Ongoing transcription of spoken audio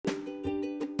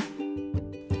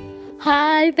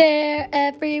Hi there,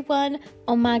 everyone.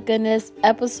 Oh my goodness,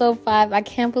 episode 5. I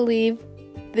can't believe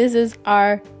this is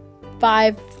our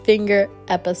 5-finger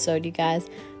episode, you guys.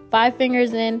 5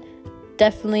 fingers in,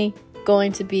 definitely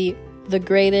going to be the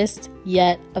greatest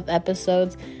yet of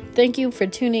episodes. Thank you for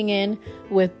tuning in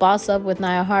with Boss Up with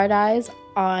Nyahearteyes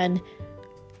on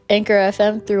Anchor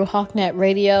FM through HawkNet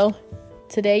Radio.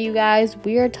 Today, you guys,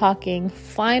 we are talking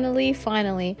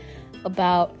finally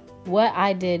about what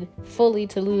I did fully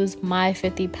to lose my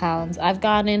 50 pounds. I've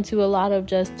gotten into a lot of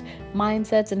just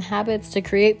mindsets and habits to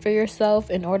create for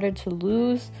yourself in order to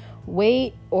lose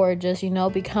weight or just,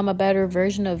 become a better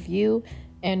version of you.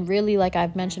 And really, like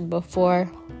I've mentioned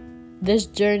before, this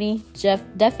journey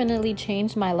definitely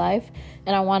changed my life,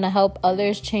 and I want to help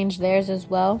others change theirs as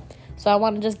well. So I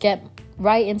want to just get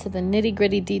right into the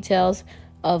nitty-gritty details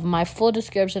of my full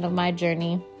description of my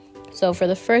journey. So for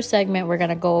the first segment, we're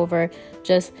going to go over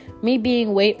just me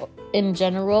being weight in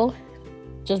general,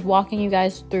 just walking you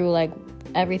guys through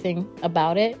everything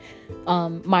about it,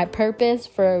 my purpose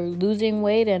for losing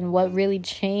weight and what really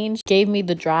changed, gave me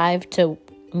the drive to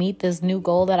meet this new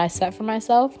goal that I set for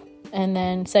myself. And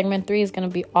then segment 3 is going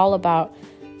to be all about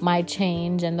my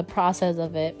change and the process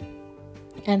of it.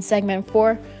 And segment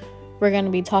 4, we're going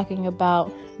to be talking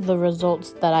about the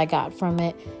results that I got from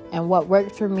it and what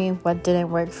worked for me, what didn't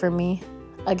work for me.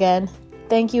 Again,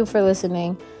 thank you for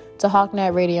listening to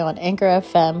HawkNet Radio on Anchor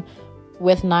FM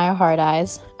with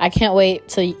Nyahearteyes. I can't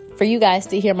wait for you guys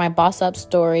to hear my Boss Up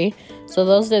story. So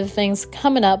those are the things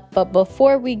coming up. But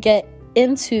before we get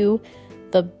into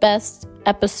the best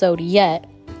episode yet,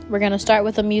 we're going to start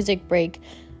with a music break.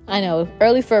 I know,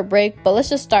 early for a break, but let's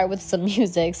just start with some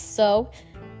music. So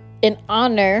in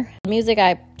honor, the music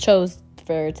I chose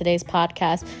for today's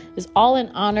podcast is all in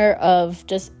honor of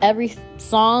just every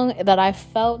song that I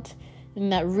felt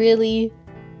and that really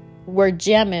were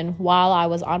jamming while I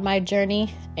was on my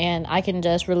journey. And I can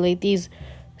just relate these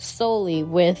solely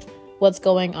with what's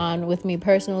going on with me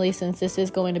personally, since this is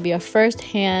going to be a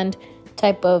first-hand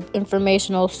type of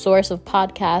informational source of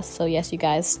podcasts. So yes, you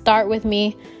guys, Start With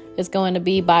Me is going to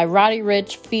be by Roddy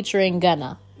Ricch featuring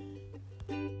Gunna.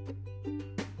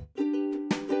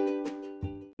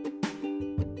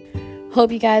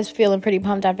 Hope you guys feeling pretty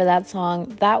pumped after that song.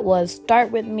 That was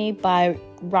Start With Me by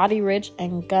Roddy Ricch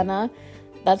and Gunna.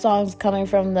 That song's coming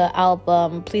from the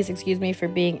album Please Excuse Me for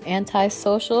Being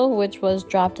Antisocial, which was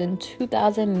dropped in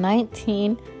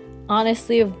 2019.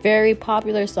 Honestly, a very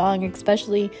popular song,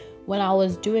 especially when I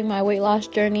was doing my weight loss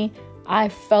journey. I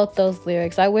felt those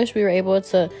lyrics. I wish we were able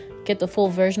to get the full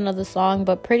version of the song,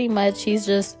 but pretty much he's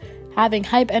just having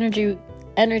hype energy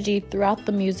throughout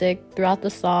the music, throughout the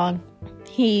song.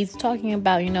 He's talking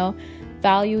about,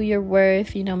 value your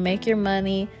worth, make your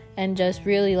money, and just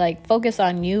really focus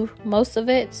on you, most of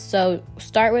it. So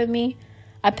Start With Me.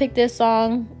 I picked this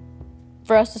song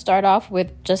for us to start off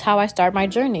with just how I start my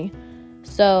journey.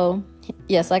 So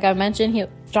yes, like I mentioned, he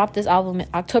dropped this album in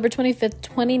October 25th,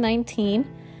 2019.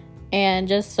 And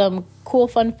just some cool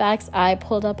fun facts I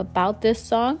pulled up about this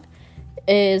song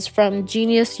is from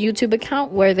Genius YouTube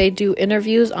account, where they do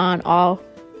interviews on all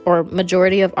or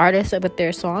majority of artists with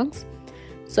their songs.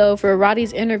 So for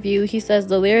Roddy's interview, he says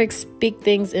the lyrics speak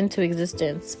things into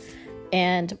existence.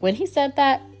 And when he said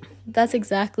that, that's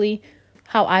exactly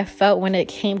how I felt when it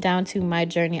came down to my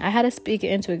journey. I had to speak it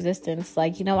into existence.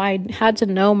 I had to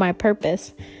know my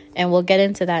purpose, and we'll get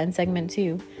into that in segment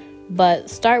 2. But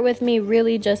Start With Me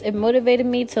really just, it motivated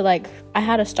me to I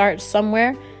had to start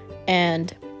somewhere,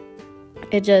 and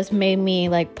it just made me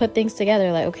put things together.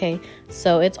 Okay,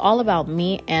 so it's all about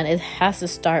me, and it has to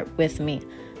start with me.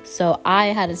 So I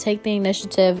had to take the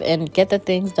initiative and get the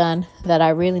things done that I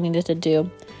really needed to do.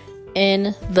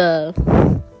 In the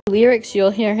lyrics, you'll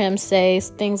hear him say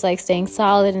things like staying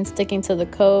solid and sticking to the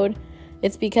code.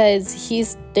 It's because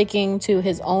he's sticking to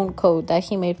his own code that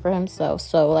he made for himself.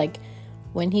 So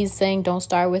when he's saying don't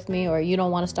start with me, or you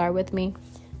don't want to start with me,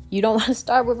 you don't want to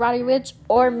start with Roddy Ricch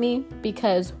or me,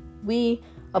 because we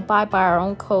abide by our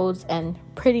own codes and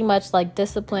pretty much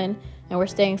discipline, and we're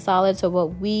staying solid to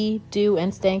what we do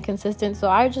and staying consistent. So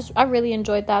I really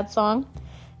enjoyed that song,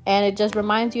 and it just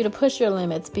reminds you to push your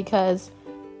limits, because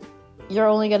you're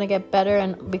only going to get better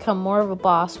and become more of a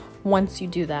boss once you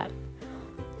do that.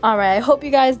 All right, I hope you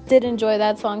guys did enjoy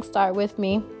that song, Start With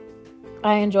Me.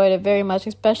 I enjoyed it very much,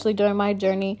 especially during my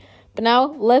journey. But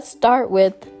now let's start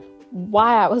with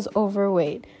why I was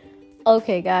overweight.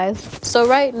 Okay, guys. So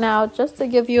right now, just to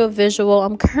give you a visual,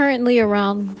 I'm currently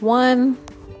around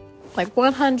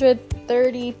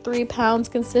 133 pounds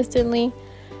consistently.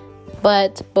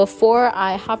 But before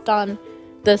I hopped on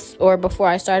this, or before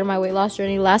I started my weight loss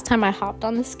journey, last time I hopped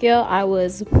on the scale, I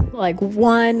was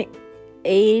 1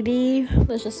 180,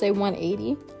 let's just say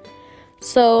 180.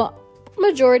 So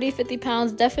majority 50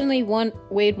 pounds, definitely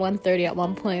weighed 130 at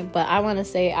one point, but I want to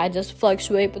say I just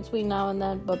fluctuate between now and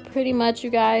then. But pretty much, you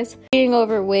guys, being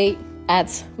overweight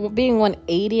at being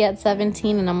 180 at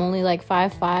 17, and I'm only like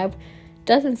 5'5",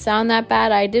 doesn't sound that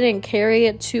bad. I didn't carry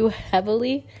it too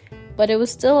heavily, but it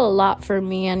was still a lot for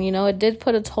me, and it did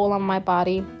put a toll on my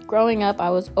body. Growing up,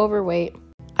 I was overweight.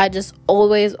 I just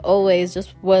always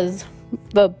just was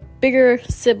the bigger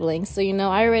sibling. So,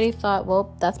 I already thought,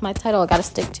 well, that's my title, I gotta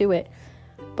stick to it.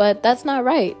 But that's not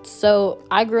right. So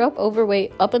I grew up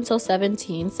overweight up until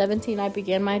 17. I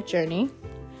began my journey.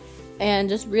 And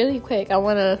just really quick, I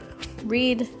want to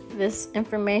read this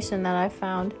information that I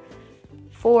found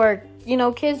for,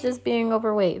 kids just being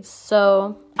overweight.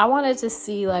 So I wanted to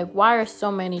see, why are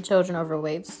so many children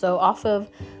overweight? So off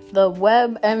of the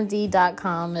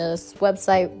webmd.com, this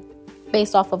website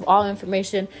based off of all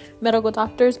information medical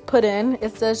doctors put in,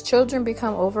 it says children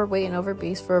become overweight and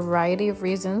obese for a variety of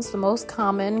reasons. The most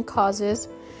common causes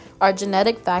are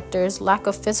genetic factors, lack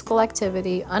of physical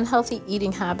activity, unhealthy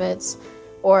eating habits,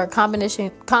 or a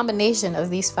combination of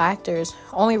these factors.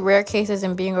 Only rare cases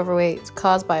in being overweight is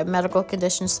caused by medical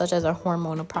conditions such as a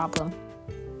hormonal problem.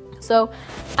 So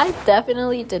I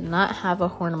definitely did not have a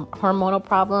hormonal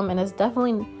problem, and it's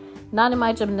definitely not in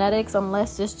my genetics,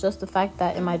 unless it's just the fact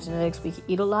that in my genetics we can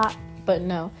eat a lot. But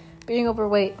no, being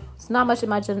overweight, it's not much in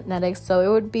my genetics. So it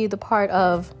would be the part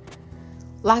of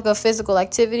lack of physical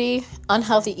activity,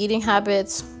 unhealthy eating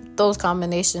habits. Those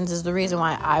combinations is the reason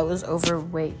why I was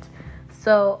overweight.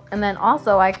 So, and then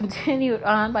also I continued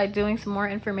on by doing some more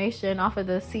information off of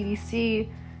the CDC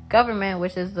government,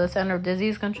 which is the Center of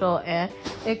Disease Control, and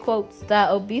it quotes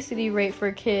that obesity rate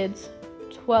for kids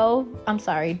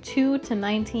 2 to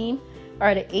 19 are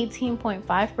at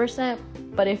 18.5%.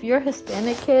 But if you're a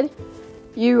Hispanic kid,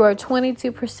 you are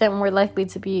 22% more likely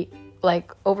to be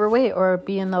overweight or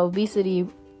be in the obesity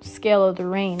scale of the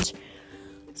range.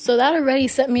 So that already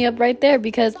set me up right there,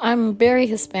 because I'm very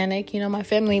Hispanic. My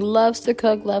family loves to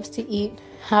cook, loves to eat,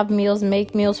 have meals,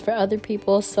 make meals for other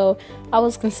people. So I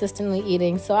was consistently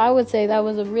eating. So I would say that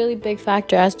was a really big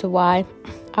factor as to why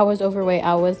I was overweight.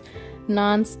 I was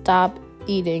nonstop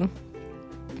eating.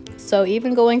 So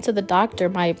even going to the doctor,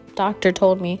 my doctor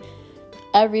told me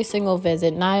every single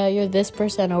visit, Naya, you're this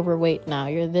percent overweight now.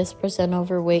 You're this percent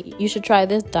overweight. You should try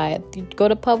this diet. You go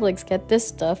to Publix, get this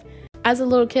stuff. As a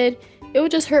little kid, it would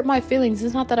just hurt my feelings.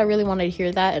 It's not that I really wanted to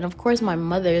hear that. And of course, my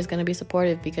mother is going to be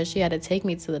supportive because she had to take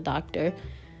me to the doctor.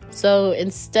 So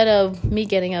instead of me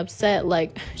getting upset,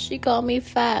 she called me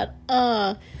fat,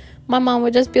 my mom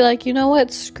would just be like, you know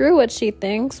what? Screw what she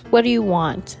thinks. What do you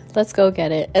want? Let's go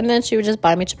get it. And then she would just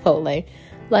buy me Chipotle.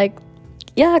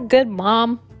 Yeah, good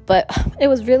mom. But it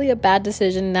was really a bad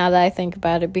decision now that I think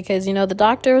about it, because, the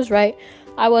doctor was right.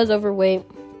 I was overweight,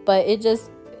 but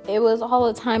it was all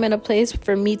a time and a place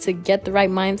for me to get the right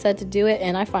mindset to do it.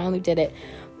 And I finally did it.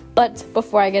 But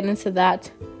before I get into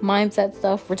that mindset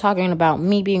stuff, we're talking about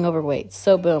me being overweight.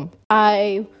 So boom,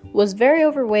 I was very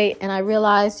overweight, and I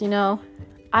realized,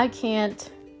 I can't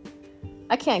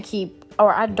keep,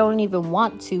 or I don't even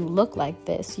want to look like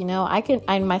this.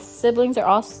 My siblings are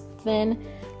all thin.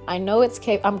 I know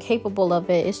I'm capable of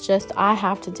it. It's just I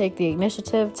have to take the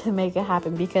initiative to make it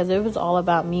happen, because it was all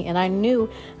about me. And I knew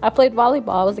I played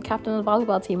volleyball. I was the captain of the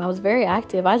volleyball team. I was very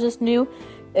active. I just knew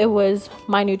it was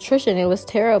my nutrition. It was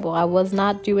terrible. I was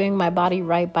not doing my body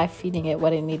right by feeding it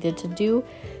what it needed to do.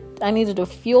 I needed to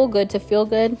feel good to feel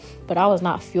good, but I was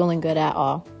not feeling good at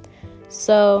all.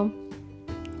 So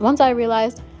once I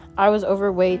realized I was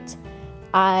overweight,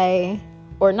 I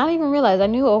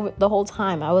knew the whole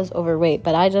time I was overweight,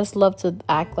 but I just love to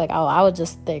act like, oh, I was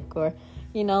just thick, or,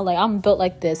 I'm built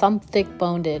like this. I'm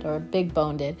thick-boned or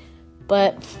big-boned.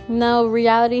 But no,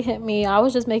 reality hit me. I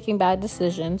was just making bad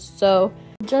decisions. So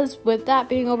just with that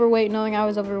being overweight, knowing I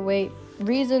was overweight,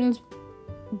 reasons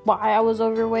why I was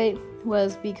overweight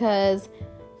was because,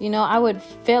 I would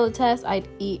fail a test, I'd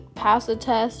eat. Pass a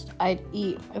test, I'd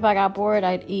eat. If I got bored,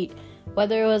 I'd eat.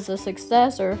 Whether it was a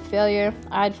success or a failure,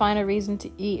 I'd find a reason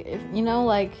to eat. If,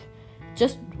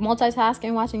 just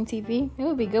multitasking, watching TV, it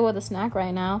would be good with a snack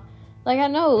right now. I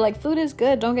know, food is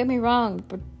good, don't get me wrong.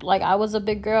 But, I was a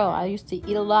big girl. I used to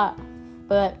eat a lot.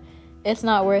 But it's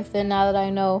not worth it now that I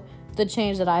know the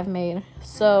change that I've made.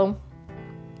 So,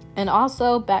 and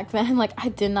also, back then, I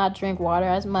did not drink water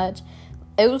as much.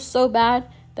 It was so bad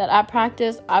that at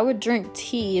practice, I would drink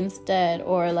tea instead.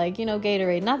 Or,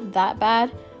 Gatorade. Not that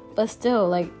bad. But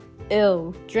still,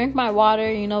 ew. Drink my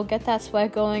water, get that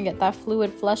sweat going, get that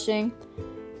fluid flushing.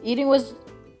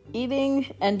 Eating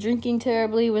and drinking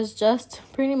terribly was just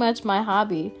pretty much my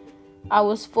hobby. I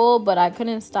was full, but I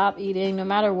couldn't stop eating no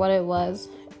matter what it was.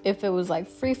 If it was like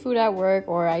free food at work,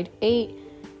 or I ate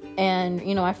and,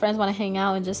 you know, my friends want to hang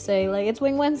out and just say, like, it's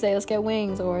Wing Wednesday, let's get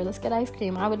wings, or let's get ice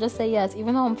cream, I would just say yes,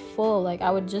 even though I'm full. Like, I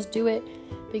would just do it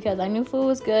because I knew food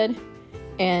was good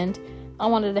and I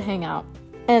wanted to hang out.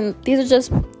 And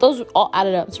those all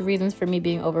added up to reasons for me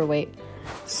being overweight.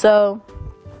 So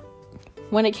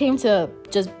when it came to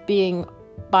just being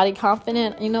body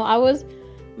confident, you know, I was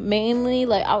mainly,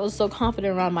 like, I was so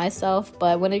confident around myself,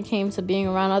 but when it came to being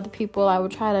around other people, I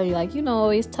would try to, like, you know,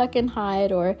 always tuck and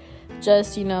hide, or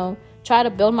just, you know, try to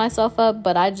build myself up.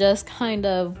 But I just kind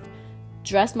of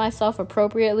dressed myself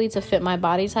appropriately to fit my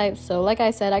body type. So like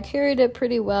I said, I carried it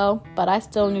pretty well, but I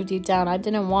still knew deep down I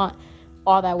didn't want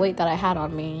all that weight that I had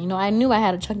on me. You know, I knew I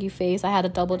had a chunky face, I had a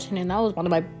double chin, and that was one of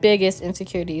my biggest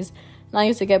insecurities. And I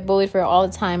used to get bullied for it all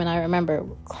the time, and I remember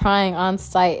crying on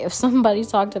sight if somebody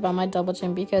talked about my double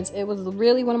chin, because it was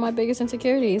really one of my biggest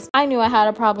insecurities. I knew I had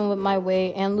a problem with my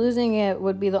weight, and losing it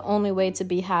would be the only way to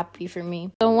be happy for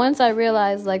me. So once I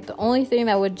realized, like, the only thing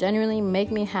that would genuinely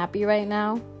make me happy right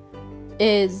now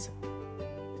is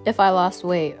if I lost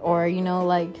weight, or, you know,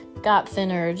 like, got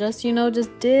thinner, or just, you know,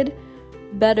 just did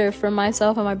better for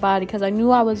myself and my body, because I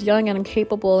knew I was young and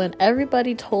capable, and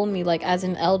everybody told me, like, as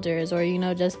in elders, or, you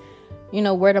know, just, you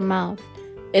know, word of mouth,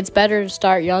 it's better to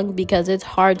start young because it's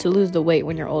hard to lose the weight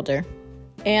when you're older.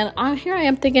 And here I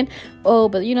am thinking, oh,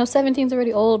 but, you know, 17's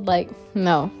already old. Like,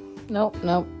 no.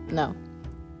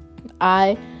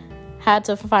 I had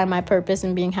to find my purpose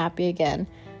in being happy again.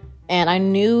 And I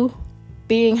knew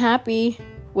being happy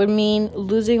would mean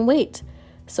losing weight.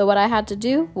 So what I had to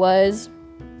do was,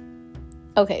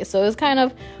 okay, so it's kind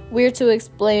of weird to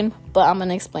explain, but I'm going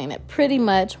to explain it. Pretty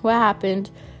much what happened,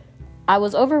 I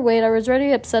was overweight. I was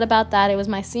already upset about that. It was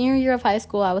my senior year of high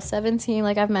school. I was 17,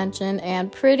 like I've mentioned,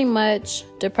 and pretty much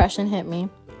depression hit me.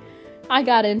 I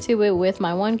got into it with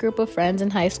my one group of friends in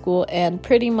high school, and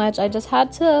pretty much I just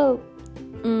had to,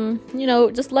 you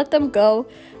know, just let them go.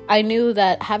 I knew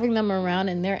that having them around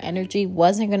and their energy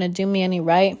wasn't going to do me any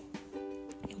right.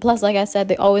 Plus, like I said,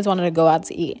 they always wanted to go out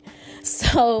to eat.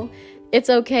 So it's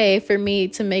okay for me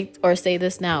to make or say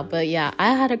this now, but yeah,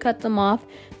 I had to cut them off.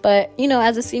 But, you know,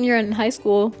 as a senior in high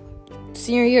school,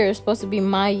 senior year is supposed to be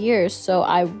my year. So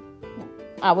I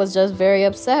was just very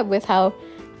upset with how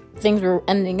things were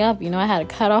ending up. You know, I had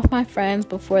to cut off my friends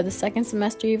before the second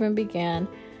semester even began.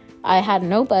 I had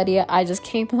nobody. I just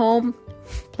came home,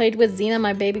 played with Zena,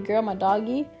 my baby girl, my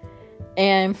doggy,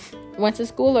 and went to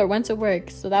school or went to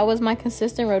work. So that was my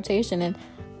consistent rotation. And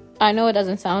I know it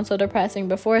doesn't sound so depressing,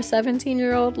 but for a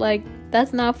 17-year-old, like,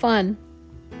 that's not fun.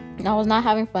 I was not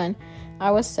having fun. I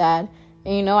was sad.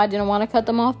 And, you know, I didn't want to cut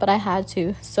them off, but I had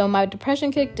to. So my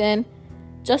depression kicked in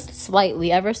just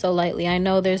slightly, ever so lightly. I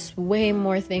know there's way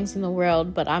more things in the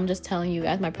world, but I'm just telling you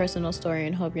guys my personal story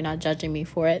and hope you're not judging me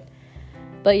for it.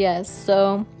 But yes,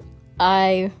 so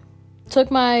I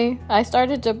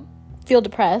started to feel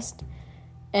depressed,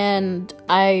 and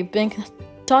I've been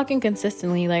talking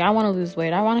consistently, like, I want to lose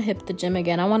weight. I want to hit the gym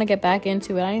again. I want to get back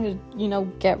into it. I need to, you know,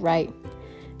 get right.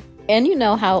 And you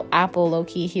know how Apple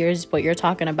low-key hears what you're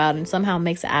talking about and somehow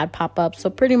makes an ad pop up. So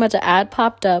pretty much an ad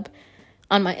popped up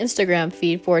on my Instagram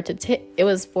feed it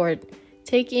was for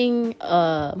taking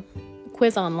a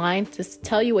quiz online to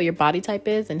tell you what your body type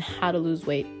is and how to lose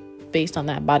weight based on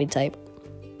that body type.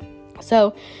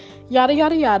 So yada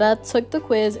yada yada, took the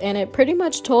quiz, and it pretty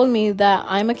much told me that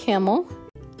I'm a camel.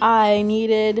 I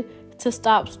needed to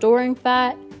stop storing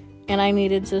fat, and I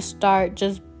needed to start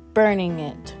just burning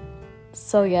it.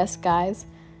 So yes, guys,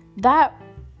 that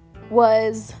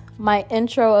was my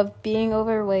intro of being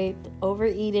overweight,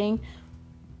 overeating,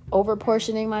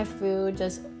 overportioning my food,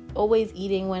 just always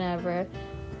eating whenever.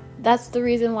 That's the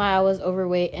reason why I was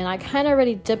overweight, and I kind of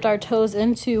already dipped our toes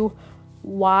into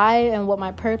why and what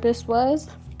my purpose was.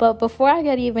 But before I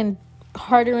get even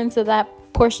harder into that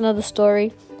portion of the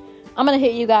story, I'm going to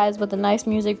hit you guys with a nice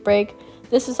music break.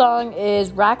 This song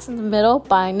is Racks in the Middle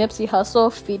by Nipsey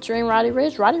Hussle featuring Roddy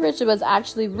Ricch. Roddy Ricch was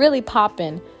actually really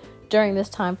popping during this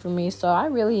time for me, so I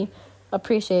really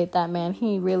appreciate that, man.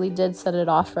 He really did set it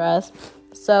off for us.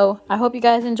 So I hope you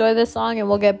guys enjoy this song, and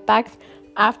we'll get back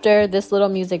after this little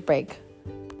music break.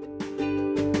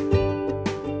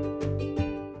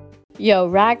 Yo,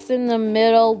 Racks in the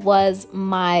Middle was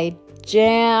my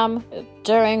jam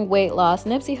during weight loss.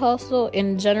 Nipsey Hussle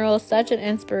in general is such an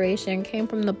inspiration. Came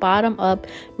from the bottom up,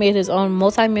 made his own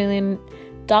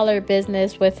multi-million-dollar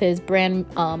business with his brand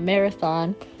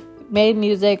Marathon, made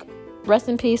music. Rest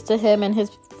in peace to him and his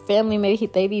family. May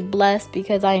they be blessed,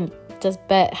 because I just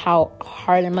bet how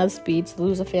hard it must be to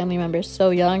lose a family member so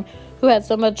young who had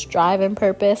so much drive and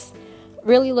purpose.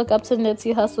 really look up to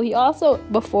Nipsey Hussle. He also,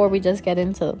 before we just get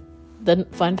into the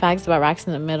fun facts about Racks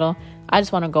in the Middle, I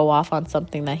just want to go off on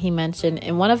something that he mentioned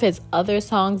in one of his other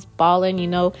songs, Ballin'. You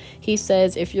know, he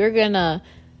says, if you're gonna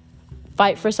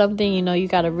fight for something, you know, you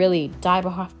gotta really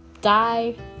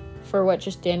die for what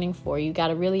you're standing for. You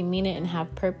gotta really mean it and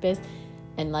have purpose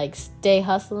and like stay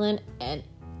hustling. And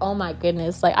oh my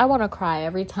goodness, like I want to cry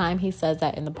every time he says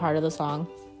that in the part of the song.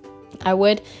 I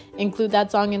would include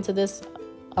that song into this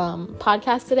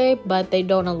podcast today, but they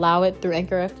don't allow it through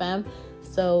Anchor FM.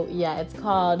 So yeah, it's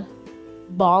called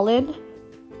Ballin'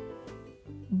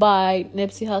 by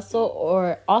Nipsey Hussle.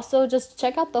 Or also just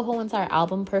check out the whole entire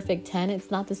album, Perfect 10.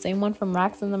 It's not the same one from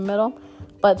Racks in the Middle,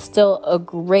 but still a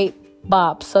great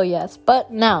bop. So yes,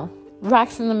 but now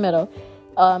Racks in the Middle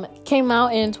came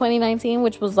out in 2019,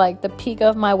 which was like the peak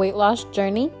of my weight loss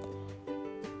journey.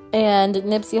 And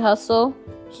Nipsey Hussle,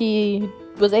 he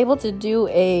was able to do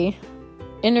a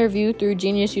interview through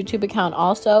Genius YouTube account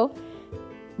also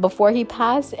before he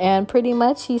passed, and pretty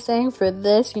much he sang for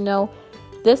this, you know,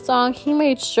 this song, he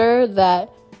made sure that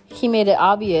he made it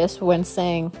obvious when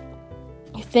saying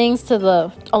things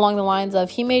along the lines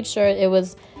of, he made sure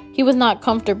he was not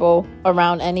comfortable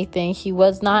around anything. He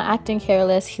was not acting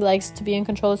careless. He likes to be in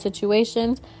control of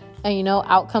situations and, you know,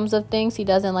 outcomes of things. He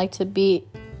doesn't like to be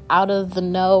out of the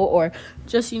know or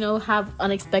just, you know, have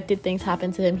unexpected things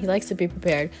happen to him. He likes to be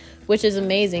prepared, which is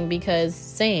amazing because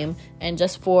same. And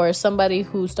just for somebody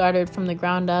who started from the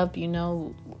ground up, you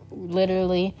know,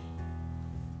 literally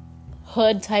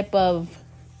hood type of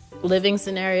living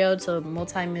scenario to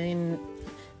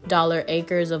multi-million-dollar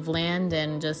acres of land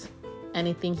and just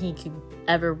anything he could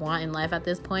ever want in life at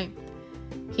this point.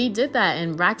 He did that,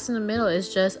 and Racks in the Middle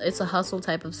is it's a hustle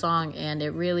type of song, and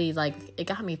it really, like, it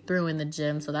got me through in the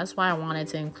gym, so that's why I wanted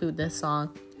to include this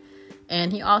song.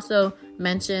 And he also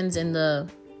mentions in the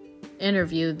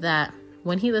interview that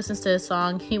when he listens to his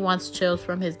song, he wants chills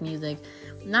from his music,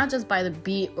 not just by the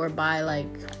beat or by, like,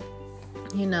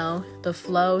 you know, the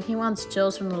flow. He wants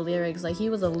chills from the lyrics. Like, he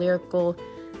was a lyrical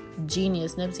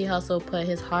genius. Nipsey Hussle put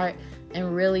his heart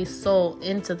and really soul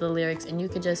into the lyrics, and you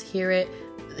could just hear it.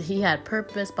 He had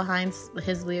purpose behind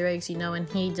his lyrics, you know, and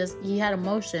he had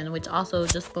emotion, which also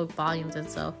just spoke volumes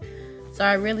itself. So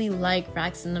I really like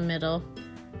Racks in the Middle,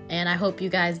 and I hope you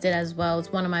guys did as well.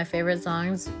 It's one of my favorite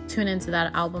songs. Tune into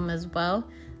that album as well.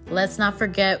 Let's not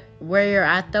forget where you're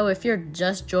at, though. If you're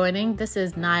just joining, this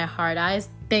is Nyahearteyes.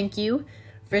 Thank you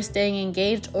for staying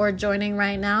engaged or joining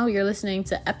right now. You're listening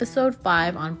to episode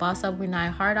 5 on Boss Up with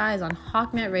Nyahearteyes on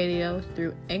HawkNet Radio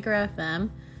through Anchor FM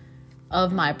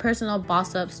of my personal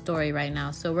boss up story right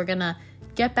now. So we're gonna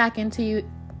get back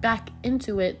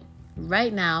into it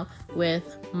right now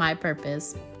with my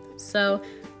purpose. So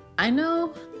I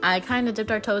know I kind of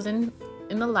dipped our toes in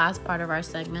the last part of our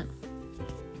segment,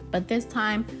 but this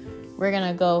time we're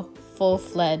gonna go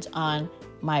full-fledged on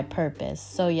my purpose.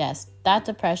 So yes, that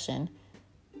depression.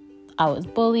 I was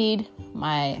bullied.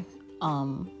 My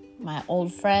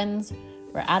old friends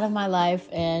were out of my life,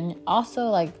 and also,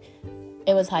 like,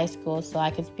 it was high school, so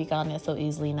I could speak on it so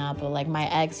easily now. But, like, my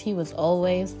ex, he was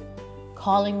always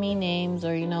calling me names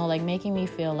or, you know, like, making me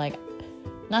feel like,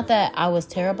 not that I was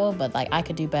terrible, but, like, I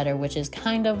could do better, which is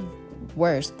kind of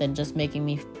worse than just making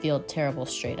me feel terrible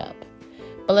straight up.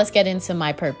 But let's get into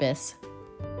my purpose.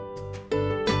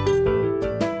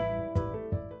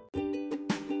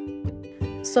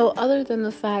 So other than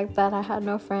the fact that I had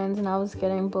no friends and I was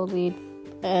getting bullied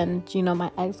and, you know,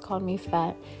 my ex called me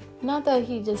fat, not that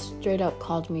he just straight up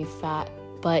called me fat,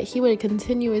 but he would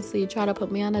continuously try to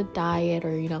put me on a diet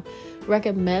or, you know,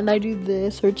 recommend I do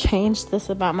this or change this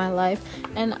about my life.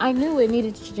 And I knew it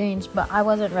needed to change, but I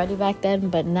wasn't ready back then.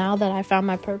 But now that I found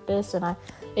my purpose and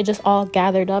it just all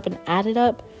gathered up and added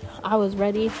up, I was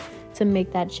ready to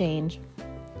make that change.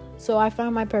 So I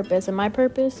found my purpose, and my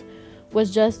purpose was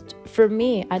just for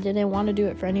me. I didn't want to do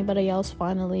it for anybody else.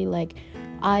 Finally, like,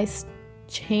 I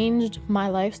changed my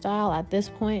lifestyle at this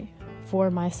point for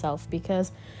myself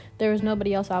because there was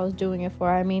nobody else I was doing it for.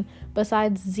 I mean,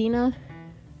 besides Xena,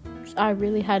 I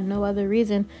really had no other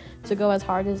reason to go as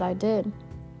hard as I did.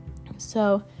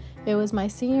 So it was my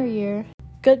senior year.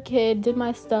 Good kid, did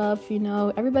my stuff, you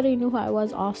know, everybody knew who I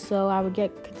was. Also, I would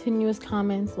get continuous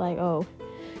comments like, oh,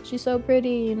 she's so pretty,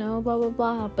 you know, blah blah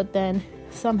blah. But then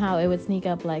somehow it would sneak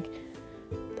up, like,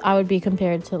 I would be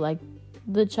compared to, like,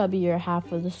 the chubbier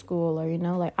half of the school, or, you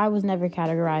know, like, I was never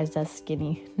categorized as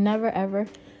skinny. Never ever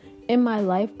in my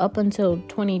life up until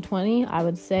 2020, I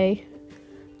would say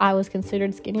I was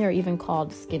considered skinny or even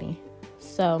called skinny.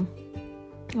 So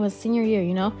it was senior year,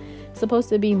 you know, supposed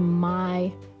to be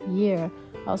my year.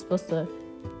 I was supposed to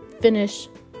finish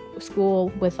school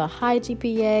with a high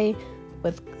GPA,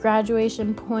 with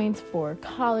graduation points for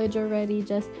college already.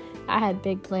 I had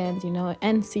big plans,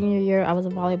 and senior year, I was a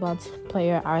volleyball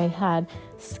player. I had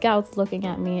scouts looking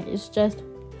at me. It's just,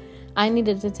 I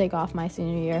needed to take off my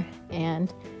senior year,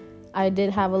 and I did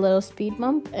have a little speed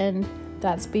bump, and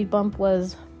that speed bump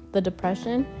was the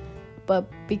depression, but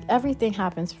everything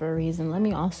happens for a reason. Let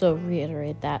me also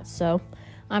reiterate that. So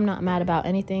I'm not mad about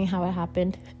anything, how it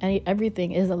happened.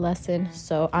 Everything is a lesson,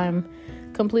 so I'm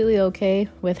completely okay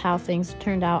with how things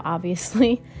turned out.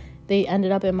 Obviously, they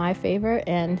ended up in my favor,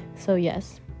 and so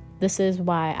yes, this is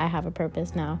why I have a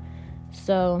purpose now.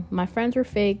 So my friends were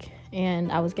fake, and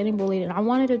I was getting bullied, and I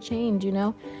wanted to change, and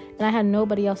I had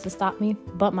nobody else to stop me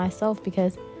but myself,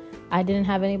 because I didn't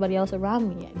have anybody else around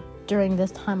me during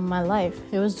this time of my life.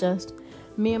 It was just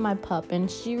me and my pup,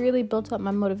 and she really built up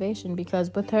my motivation,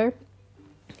 because with her,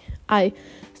 I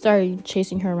started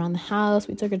chasing her around the house.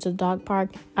 We took her to the dog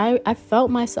park. I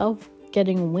felt myself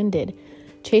getting winded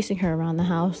chasing her around the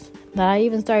house, that I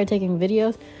even started taking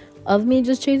videos of me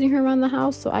just chasing her around the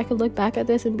house, so I could look back at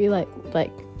this and be like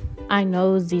I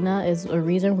know Zena is a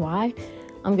reason why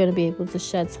I'm going to be able to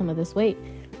shed some of this weight,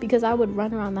 because I would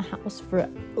run around the house for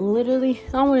literally,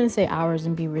 I wouldn't say hours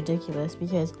and be ridiculous,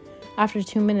 because after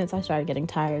 2 minutes I started getting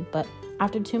tired, but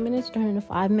after 2 minutes turned into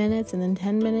 5 minutes, and then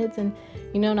 10 minutes, and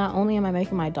not only am I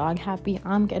making my dog happy,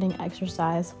 I'm getting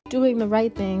exercise, doing the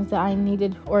right things that I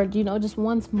needed, or just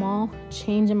one small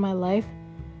change in my life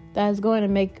that is going to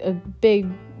make a big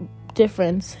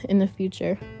difference in the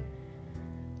future.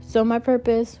 So my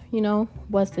purpose,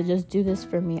 was to just do this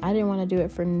for me. I didn't want to do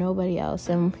it for nobody else.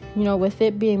 And, with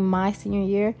it being my senior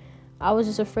year, I was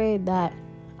just afraid that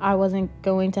I wasn't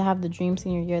going to have the dream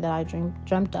senior year that I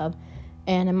dreamt of.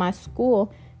 And in my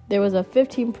school, there was a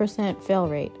 15% fail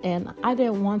rate. And I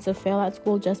didn't want to fail at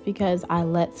school just because I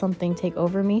let something take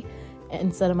over me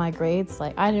instead of my grades.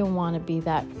 I didn't want to be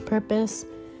that purpose,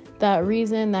 that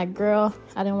reason, that girl.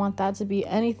 I didn't want that to be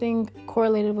anything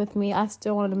correlated with me. I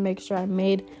still wanted to make sure I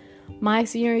made my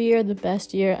senior year the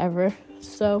best year ever.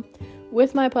 So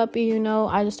with my puppy,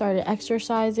 I just started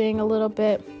exercising a little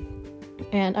bit,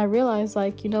 and I realized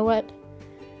what?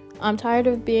 I'm tired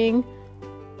of being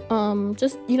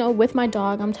with my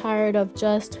dog. I'm tired of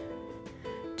just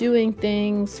doing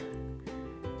things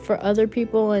for other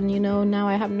people, and now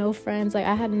I have no friends. I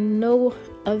had no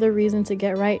other reason to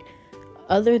get right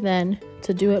other than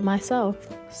to do it myself.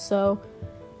 So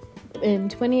in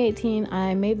 2018,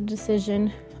 I made the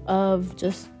decision of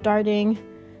just starting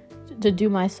to do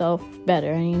myself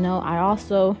better. And I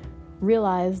also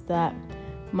realized that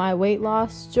my weight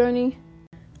loss journey,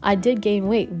 I did gain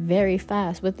weight very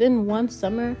fast. Within one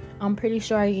summer, I'm pretty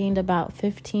sure I gained about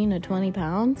 15 to 20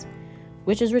 pounds,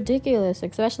 which is ridiculous,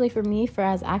 especially for me, for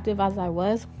as active as I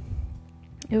was.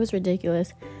 It was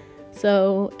ridiculous.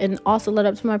 So, and also led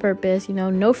up to my purpose,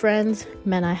 no friends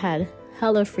meant I had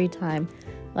hella free time.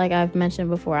 Like I've mentioned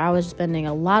before, I was spending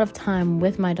a lot of time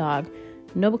with my dog.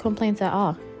 No complaints at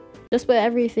all. Just with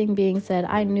everything being said,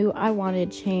 I knew I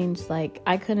wanted change.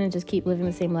 I couldn't just keep living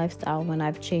the same lifestyle when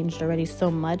I've changed already so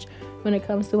much when it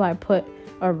comes to what I put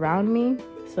around me.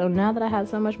 So now that I had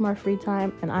so much more free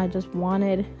time and I just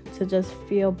wanted to just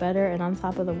feel better and on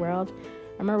top of the world,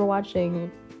 I remember watching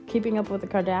Keeping Up with the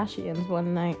Kardashians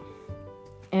one night,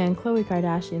 and Khloe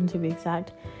Kardashian to be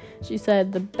exact. She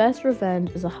said, "The best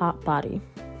revenge is a hot body."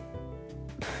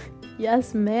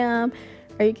 Yes, ma'am.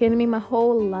 Are you kidding me? My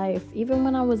whole life, even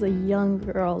when I was a young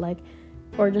girl,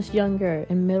 or just younger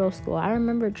in middle school, I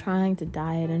remember trying to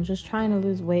diet and just trying to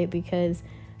lose weight because,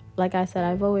 like I said,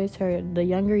 I've always heard the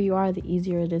younger you are, the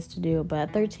easier it is to do. But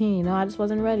at 13, I just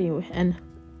wasn't ready. And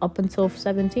up until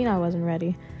 17, I wasn't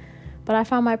ready. But I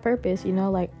found my purpose,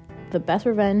 the best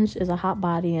revenge is a hot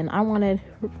body. And I wanted,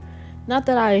 not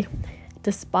that I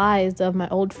despised of my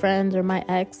old friends or my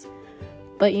ex,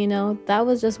 but that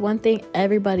was just one thing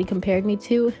everybody compared me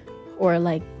to, or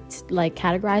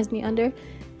categorized me under.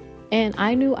 And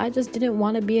I knew I just didn't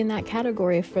want to be in that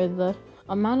category. For the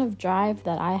amount of drive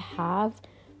that I have,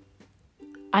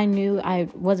 I knew I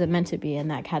wasn't meant to be in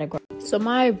that category. So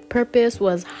my purpose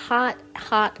was hot.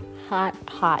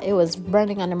 It was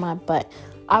burning under my butt.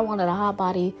 I wanted a hot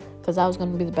body because that was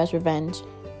going to be the best revenge.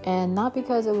 And not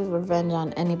because it was revenge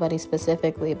on anybody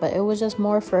specifically, but it was just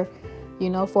more for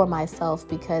myself,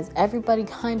 because everybody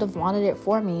kind of wanted it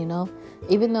for me,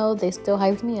 even though they still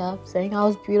hyped me up saying I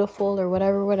was beautiful or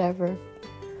whatever.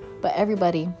 But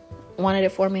everybody wanted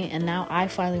it for me, and now I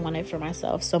finally want it for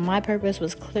myself. So my purpose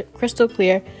was crystal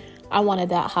clear. I wanted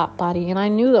that hot body, and I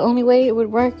knew the only way it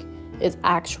would work is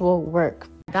actual work.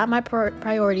 Got my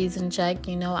priorities in check.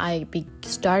 I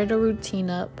started a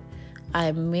routine up.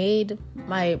 I made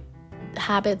my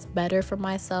habits better for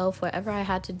myself, whatever I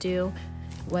had to do,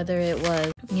 whether it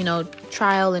was,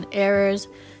 trial and errors,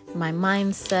 my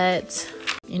mindset,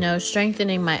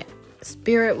 strengthening my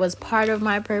spirit was part of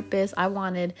my purpose. I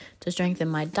wanted to strengthen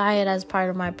my diet as part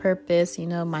of my purpose,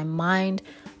 my mind,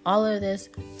 all of this,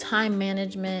 time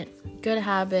management, good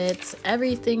habits,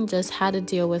 everything just had to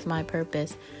deal with my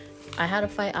purpose. I had to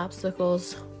fight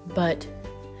obstacles, but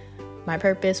my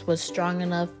purpose was strong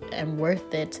enough and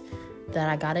worth it that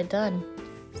I got it done.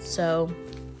 So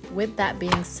with that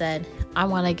being said, I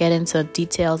want to get into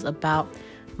details about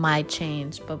my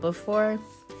change. But before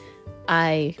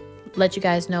I let you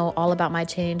guys know all about my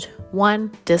change,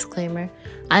 one disclaimer.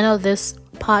 I know this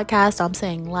podcast I'm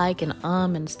saying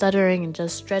and stuttering and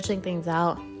just stretching things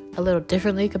out a little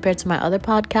differently compared to my other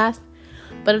podcast.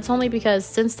 But it's only because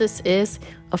since this is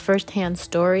a first-hand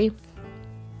story,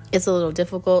 it's a little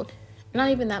difficult. Not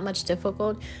even that much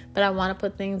difficult, but I want to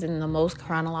put things in the most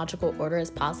chronological order as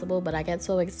possible. But I get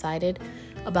so excited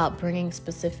about bringing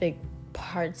specific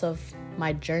parts of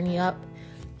my journey up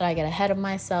that I get ahead of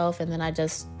myself, and then I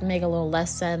just make a little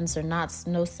less sense or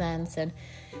no sense. And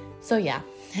so, yeah,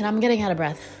 and I'm getting out of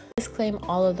breath. Disclaim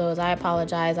all of those. I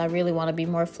apologize. I really want to be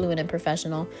more fluent and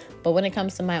professional. But when it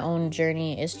comes to my own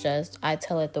journey, it's just I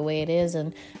tell it the way it is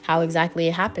and how exactly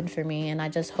it happened for me. And I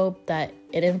just hope that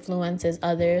it influences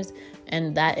others,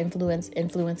 and that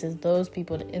influences those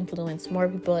people to influence more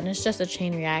people. And it's just a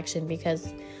chain reaction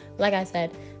because, like I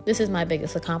said, this is my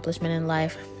biggest accomplishment in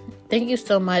life. Thank you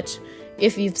so much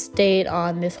if you've stayed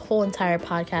on this whole entire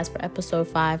podcast for episode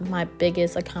 5, my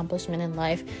biggest accomplishment in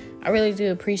life. I really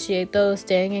do appreciate those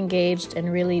staying engaged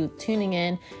and really tuning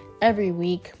in every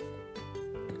week.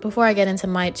 Before I get into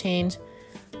my change,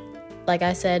 like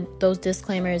I said, those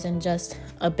disclaimers and just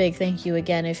a big thank you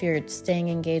again if you're staying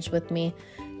engaged with me.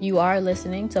 You are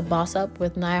listening to Boss Up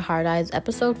with Nyahearteyes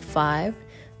episode 5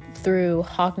 through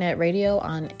HawkNet Radio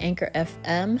on Anchor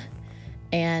FM.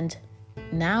 And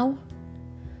now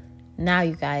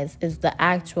you guys is the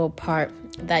actual part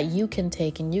that you can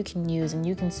take and you can use and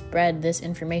you can spread this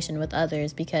information with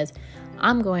others, because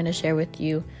I'm going to share with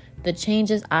you the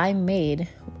changes I made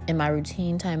in my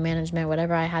routine, time management,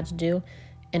 whatever I had to do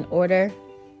in order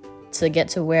to get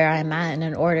to where I'm at and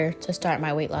in order to start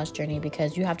my weight loss journey,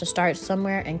 because you have to start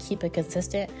somewhere and keep it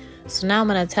consistent. So now I'm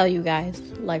going to tell you guys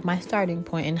like my starting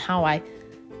point and how I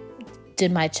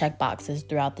did my check boxes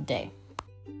throughout the day.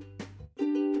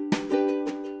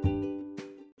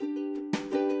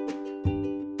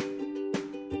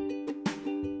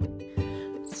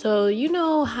 So you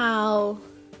know how,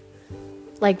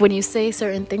 like, when you say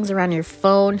certain things around your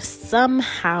phone,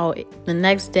 somehow the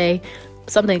next day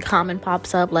something common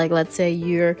pops up. Like, let's say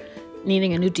you're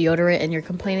needing a new deodorant and you're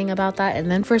complaining about that,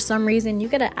 and then for some reason you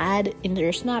get an ad in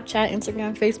your Snapchat,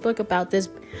 Instagram, Facebook about this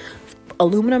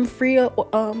aluminum-free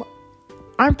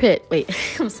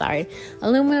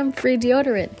aluminum-free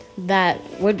deodorant that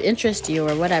would interest you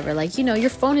or whatever. Like, your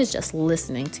phone is just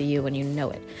listening to you and you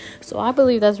know it. So I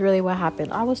believe that's really what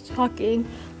happened. I was talking,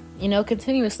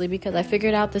 continuously because I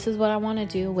figured out this is what I want to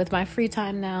do with my free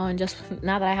time now. And just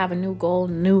now that I have a new goal,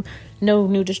 no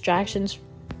new distractions,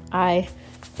 I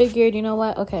figured, you know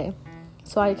what? Okay.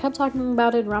 So I kept talking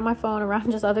about it around my phone,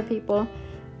 around just other people.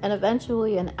 And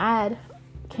eventually an ad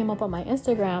came up on my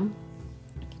Instagram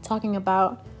talking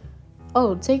about,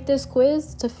 take this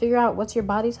quiz to figure out what's your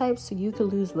body type so you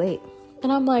could lose weight.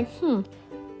 And I'm like,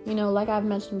 like I've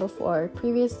mentioned before,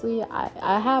 previously,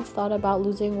 I have thought about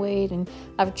losing weight and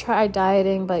I've tried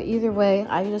dieting, but either way,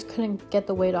 I just couldn't get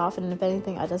the weight off. And if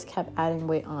anything, I just kept adding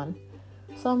weight on.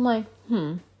 So I'm like,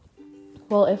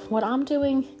 well, if what I'm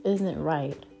doing isn't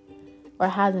right or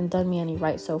hasn't done me any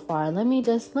right so far, let me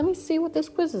see what this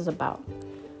quiz is about.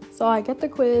 So I get the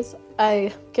quiz,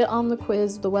 I get on the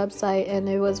quiz, the website, and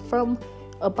it was from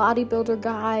a bodybuilder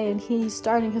guy, and he's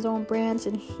starting his own branch,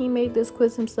 and he made this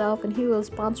quiz himself, and he was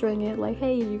sponsoring it, like,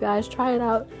 hey, you guys, try it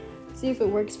out, see if it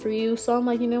works for you. So I'm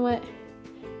like, you know what?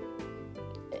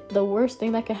 The worst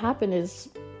thing that could happen is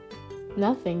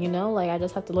nothing, like, I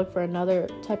just have to look for another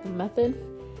type of method.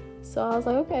 So I was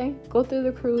like, okay, go through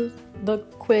the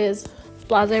quiz,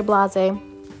 blase,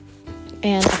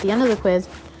 and at the end of the quiz,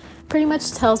 pretty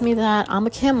much tells me that I'm a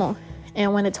camel.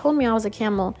 And when it told me I was a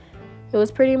camel, it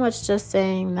was pretty much just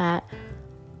saying that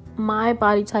my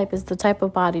body type is the type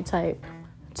of body type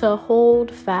to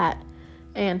hold fat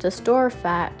and to store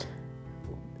fat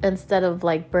instead of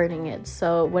like burning it.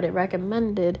 So what it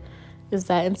recommended is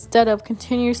that instead of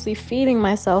continuously feeding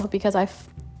myself because I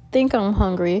think I'm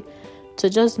hungry, to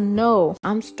just know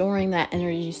I'm storing that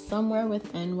energy somewhere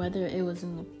within, whether it was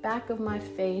in the back of my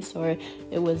face or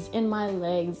it was in my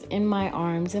legs, in my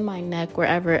arms, in my neck,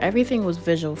 wherever. Everything was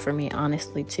visual for me,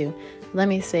 honestly, too. Let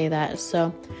me say that.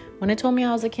 So when it told me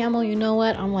I was a camel, you know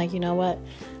what? I'm like, you know what?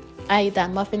 I ate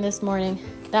that muffin this morning.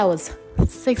 That was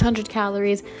 600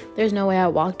 calories. There's no way I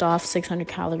walked off 600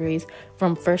 calories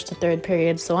from first to third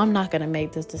period. So I'm not going to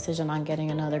make this decision on getting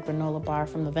another granola bar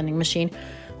from the vending machine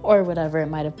or whatever it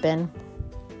might have been.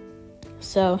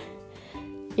 So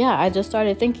yeah, I just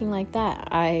started thinking like that.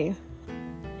 I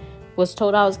was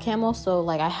told I was camel, so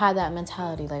like I had that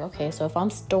mentality like, okay, so if I'm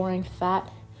storing fat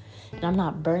and I'm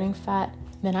not burning fat,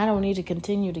 then I don't need to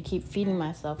continue to keep feeding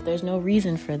myself. There's no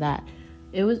reason for that.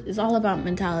 It's all about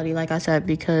mentality, like I said,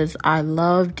 because I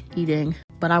loved eating,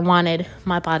 but I wanted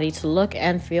my body to look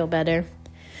and feel better,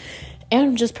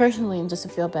 and just personally, just to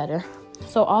feel better.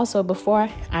 So also, before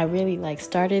I really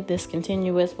started this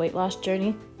continuous weight loss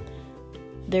journey,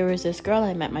 there was this girl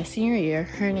I met my senior year.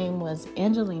 Her name was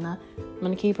Angelina. I'm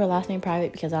going to keep her last name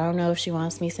private because I don't know if she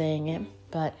wants me saying it,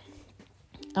 but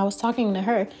I was talking to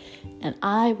her and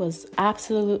I was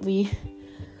absolutely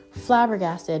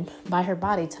flabbergasted by her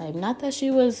body type. Not that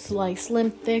she was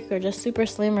slim thick or just super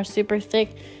slim or super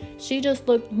thick. She just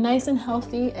looked nice and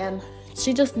healthy, and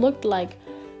she just looked like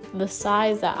the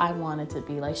size that I wanted to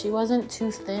be. She wasn't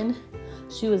too thin.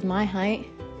 She was my height.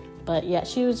 But yeah,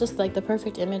 she was just the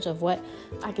perfect image of what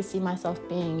I could see myself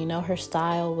being. Her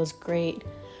style was great.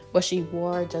 What she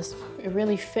wore, it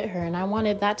really fit her. And I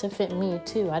wanted that to fit me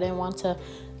too. I didn't want to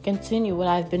continue what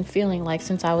I've been feeling like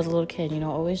since I was a little kid.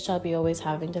 Always chubby, always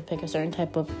having to pick a certain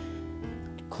type of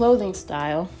clothing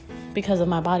style because of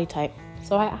my body type.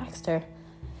 So I asked her,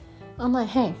 I'm like,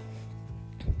 hey,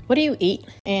 what do you eat?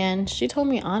 And she told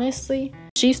me honestly,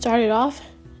 she started off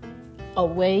a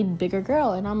way bigger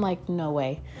girl. And I'm like, no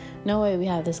way we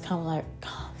have this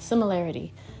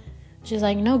similarity. She's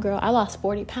like, no girl, I lost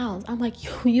 40 pounds. I'm like,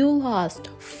 you lost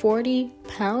 40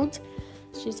 pounds?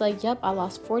 She's like, yep, I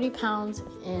lost 40 pounds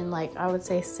in I would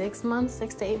say 6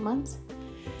 to 8 months.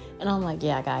 And I'm like,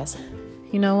 yeah, guys,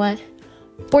 you know what?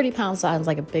 40 pounds sounds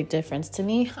like a big difference to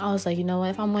me. I was like, you know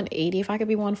what? If I'm 180, if I could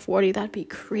be 140, that'd be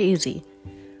crazy.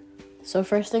 So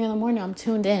first thing in the morning, I'm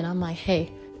tuned in. I'm like,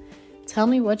 hey, tell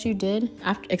me what you did,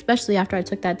 especially after I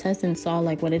took that test and saw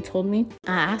what it told me.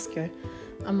 I asked her,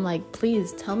 I'm like,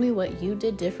 please tell me what you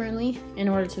did differently in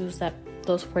order to lose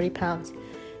those 40 pounds.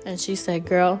 And she said,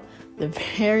 girl, the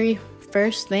very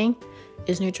first thing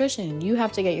is nutrition. You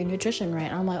have to get your nutrition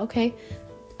right. I'm like, okay,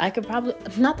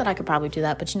 not that I could probably do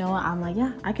that, but you know what? I'm like,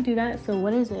 yeah, I could do that. So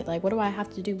what is it? What do I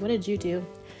have to do? What did you do?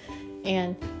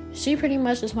 And she pretty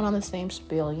much just went on the same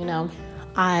spiel,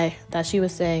 that she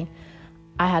was saying,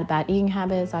 I had bad eating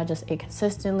habits. I just ate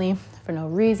consistently for no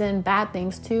reason. Bad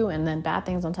things too. And then bad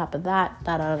things on top of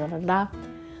that.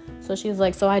 So she's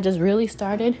like, so I just really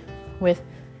started with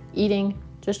eating,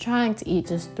 just trying to eat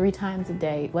just 3 times a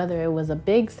day. Whether it was a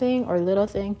big thing or little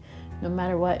thing, no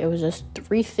matter what, it was just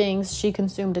 3 things she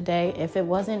consumed a day. If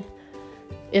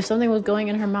something was going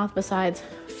in her mouth besides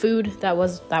food that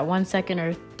was that 1 second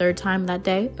or third time that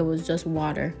day, it was just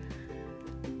water.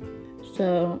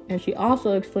 So, and she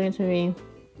also explained to me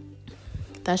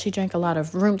that she drank a lot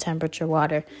of room temperature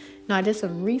water. Now, I did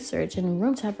some research, and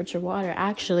room temperature water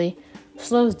actually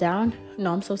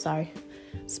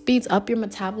speeds up your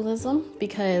metabolism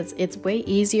because it's way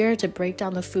easier to break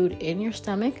down the food in your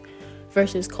stomach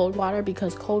versus cold water,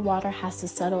 because cold water has to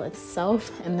settle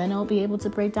itself and then it'll be able to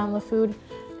break down the food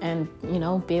and,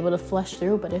 be able to flush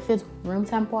through. But if it's room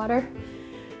temp water,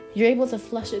 you're able to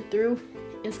flush it through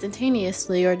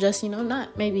instantaneously, or just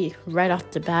not maybe right off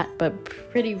the bat, but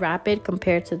pretty rapid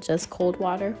compared to just cold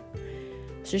water.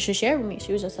 So she shared with me,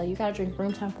 she was just like, you gotta drink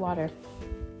room temp water.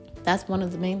 That's one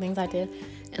of the main things I did,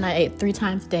 and I ate 3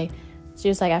 times a day. She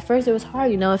was like, at first it was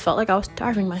hard, it felt like I was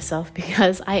starving myself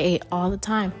because I ate all the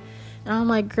time. And I'm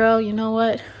like, girl, you know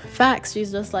what, facts.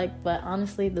 She's just like, but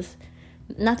honestly,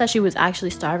 not that she was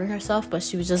actually starving herself, but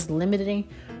she was just limiting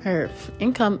her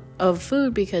income of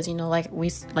food because,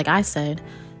 like I said,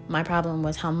 my problem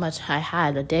was how much I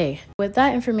had a day. With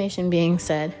that information being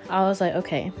said, I was like,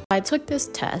 okay, I took this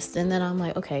test, and then I'm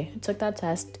like, okay, I took that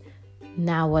test.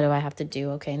 Now what do I have to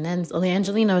do? Okay, and then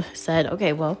Angelina said,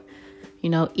 okay, well,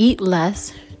 eat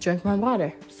less, drink more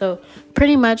water. So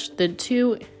pretty much the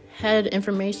 2 head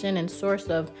information and source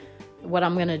of what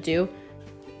I'm going to do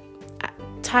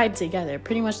tied together.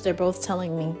 Pretty much they're both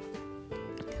telling me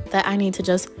that I need to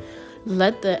just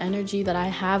let the energy that I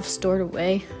have stored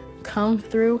away come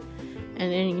through,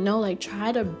 and then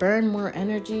try to burn more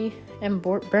energy and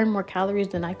burn more calories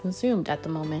than I consumed at the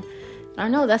moment. I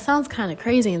know that sounds kind of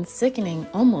crazy and sickening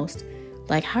almost,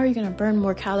 Like, how are you going to burn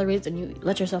more calories than you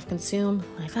let yourself consume?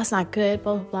 Like, that's not good,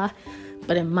 blah, blah, blah.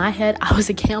 But in my head, I was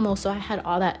a camel, so I had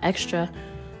all that extra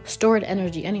stored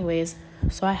energy anyways.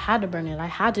 So I had to burn it. I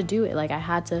had to do it. Like,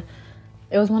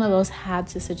 it was one of those had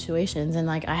to situations. And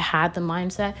like, I had the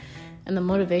mindset and the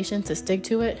motivation to stick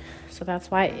to it. So that's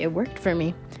why it worked for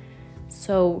me.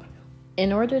 So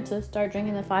in order to start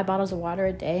drinking the 5 bottles of water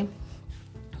a day,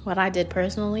 what I did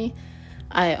personally,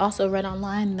 I also read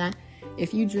online that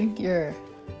if you drink your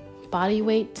body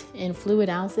weight in fluid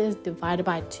ounces divided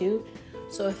by 2,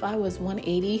 so if I was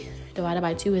 180 divided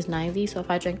by 2 is 90. So if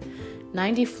I drink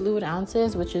 90 fluid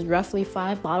ounces, which is roughly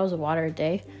 5 bottles of water a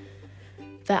day,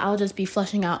 that I'll just be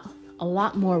flushing out a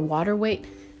lot more water weight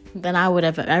than I would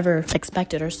have ever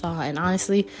expected or saw. And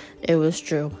honestly, it was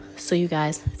true. So you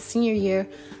guys, senior year,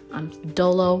 I'm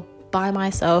dolo by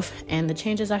myself, and the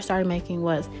changes I started making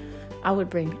was I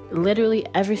would bring literally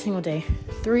every single day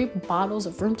 3 bottles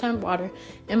of room temp water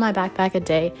in my backpack a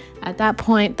day. At that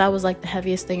point, that was like the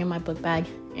heaviest thing in my book bag.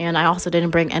 And I also didn't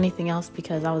bring anything else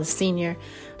because I was a senior.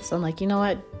 So I'm like, you know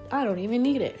what? I don't even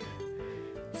need it.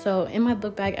 So in my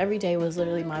book bag every day was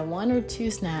literally my 1 or 2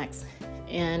 snacks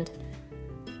and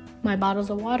my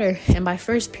bottles of water. And by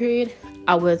first period,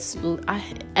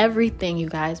 everything, you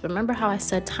guys. Remember how I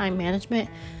said time management?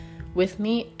 With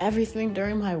me, everything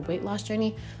during my weight loss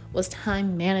journey was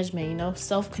time management,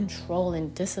 self-control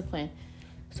and discipline.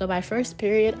 So by first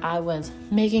period, I was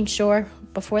making sure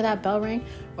before that bell rang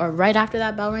or right after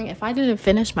that bell rang, if I didn't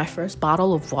finish my first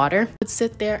bottle of water, I would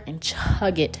sit there and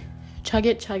chug it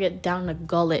down the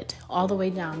gullet, all the way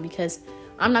down, because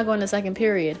I'm not going to second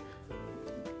period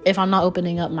if I'm not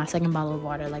opening up my second bottle of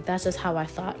water. Like, that's just how I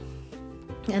thought.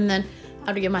 And then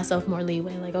I would give myself more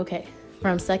leeway, like, okay,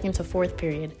 from second to fourth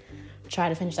period, try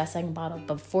to finish that second bottle,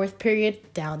 but fourth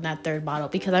period, down that third bottle,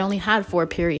 because I only had 4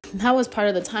 periods. That was part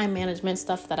of the time management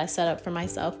stuff that I set up for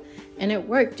myself, and it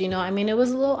worked. It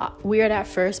was a little weird at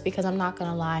first, because I'm not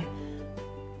gonna lie,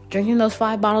 drinking those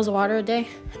 5 bottles of water a day,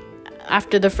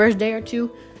 after the first day or two,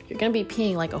 you're gonna be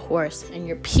peeing like a horse, and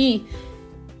your pee,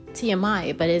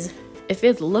 TMI, but if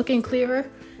it's looking clearer,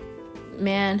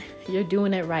 man, you're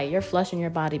doing it right. You're flushing your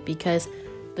body, because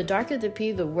the darker the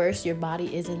pee, the worse your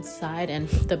body is inside, and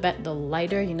the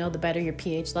lighter, the better your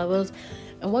pH levels.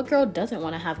 And what girl doesn't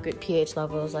want to have good pH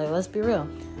levels? Like, let's be real.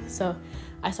 So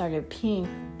I started peeing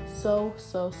so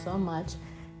much.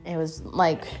 It was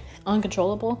like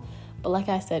uncontrollable. But like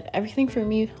I said, everything for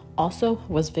me also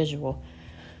was visual.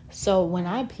 So when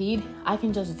I peed, I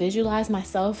can just visualize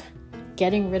myself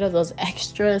getting rid of those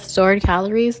extra stored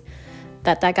calories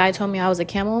that guy told me I was a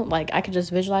camel. Like, I could just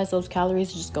visualize those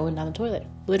calories just going down the toilet,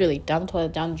 literally down the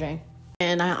toilet, down the drain.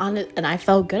 And I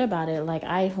felt good about it. Like,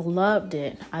 I loved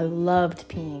it. I loved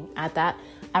peeing at that.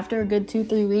 After a good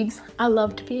 2-3 weeks, I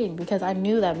loved peeing, because I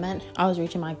knew that meant I was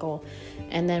reaching my goal.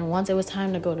 And then once it was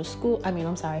time to go to school,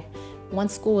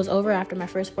 once school was over after my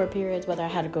first 4 periods, whether I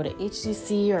had to go to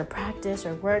HCC or practice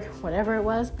or work, whatever it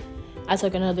was, I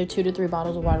took another 2 to 3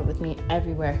 bottles of water with me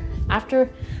everywhere. After,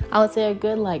 I would say a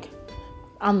good,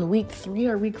 on week 3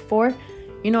 or week 4,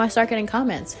 I start getting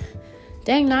comments.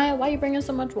 Dang, Naya, why you bringing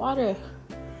so much water?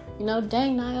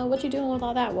 Dang, Naya, what you doing with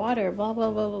all that water? Blah, blah,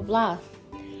 blah, blah, blah.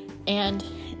 And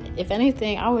if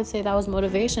anything, I would say that was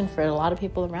motivation for a lot of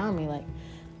people around me. Like,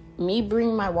 me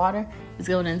bringing my water is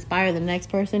going to inspire the next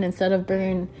person. Instead of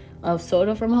bringing a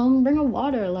soda from home, bring a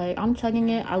water. Like, I'm chugging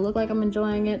it. I look like I'm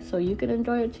enjoying it, so you can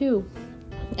enjoy it too.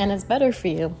 And it's better for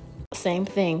you. Same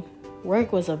thing.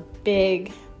 Work was a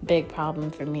big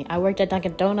problem for me. I worked at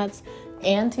Dunkin' Donuts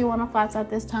and Tijuana Flats at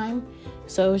this time.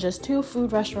 So it was just 2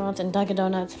 food restaurants and Dunkin'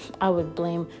 Donuts. I would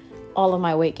blame all of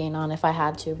my weight gain on if I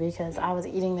had to, because I was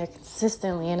eating there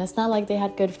consistently. And it's not like they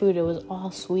had good food. It was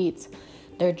all sweets.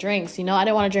 Their drinks, I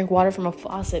didn't want to drink water from a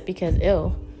faucet because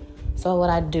ew. So what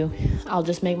I'd do, I'll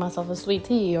just make myself a sweet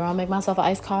tea, or I'll make myself an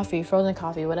iced coffee, frozen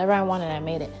coffee, whatever I wanted, I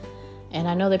made it. And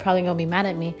I know they're probably going to be mad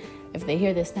at me if they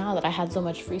hear this now, that I had so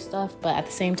much free stuff, but at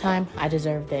the same time, I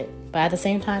deserved it. But at the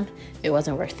same time, it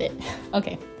wasn't worth it.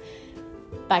 Okay,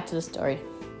 back to the story.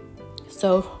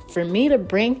 So for me to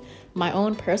bring my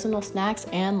own personal snacks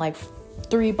and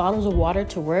 3 bottles of water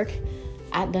to work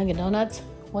at Dunkin' Donuts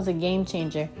was a game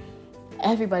changer.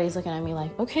 Everybody's looking at me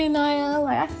like, okay, Naya,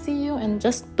 I see you. And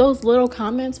just those little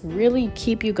comments really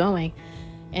keep you going.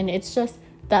 And it's just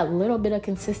that little bit of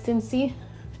consistency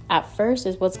at first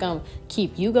is what's going to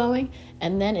keep you going.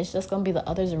 And then it's just going to be the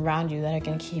others around you that are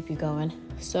going to keep you going.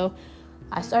 So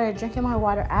I started drinking my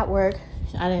water at work.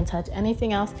 I didn't touch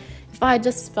anything else. If I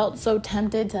just felt so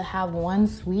tempted to have one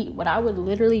sweet, what I would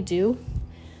literally do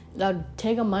is I would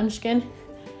take a munchkin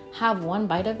have one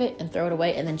bite of it and throw it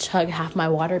away and then chug half my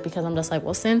water, because I'm just like,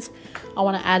 well, since I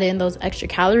want to add in those extra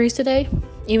calories today,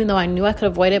 even though I knew I could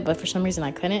avoid it, but for some reason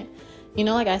I couldn't. You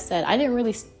know, like I said, I didn't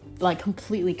really like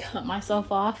completely cut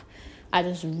myself off. I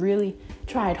just really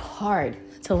tried hard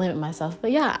to limit myself.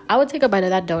 But yeah, I would take a bite of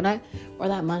that donut or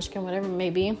that munchkin, whatever it may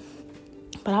be,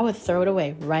 but I would throw it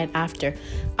away right after.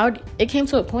 It came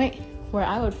to a point where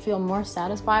I would feel more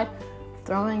satisfied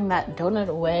throwing that donut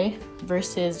away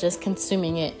versus just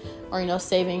consuming it, or, you know,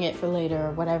 saving it for later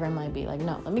or whatever it might be. Like,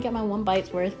 no, let me get my one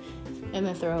bite's worth and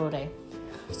then throw it away.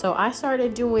 So I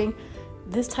started doing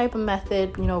this type of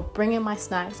method, you know, bringing my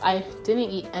snacks. I didn't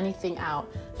eat anything out.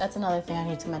 That's another thing I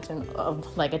need to mention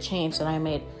of like a change that I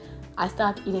made. I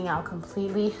stopped eating out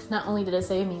completely. Not only did it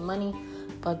save me money,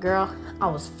 but girl, I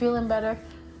was feeling better.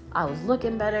 I was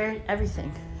looking better.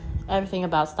 Everything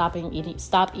about stop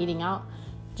eating out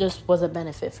just was a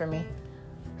benefit for me.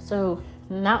 So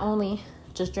not only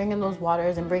just drinking those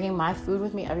waters and bringing my food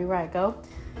with me everywhere I go,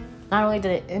 not only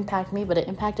did it impact me, but it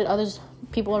impacted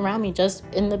people around me just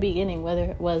in the beginning, whether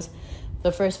it was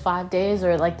the first 5 days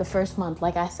or like the first month.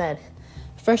 Like I said,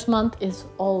 first month is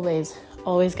always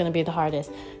going to be the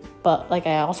hardest. But like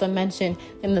I also mentioned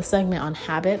in the segment on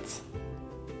habits,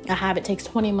 a habit takes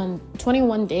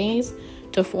 21 days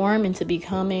to form into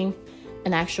becoming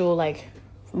an actual like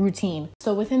routine.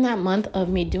 So within that month of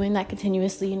me doing that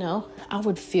continuously, you know, I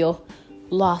would feel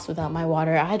lost without my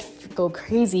water. I'd go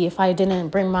crazy if I didn't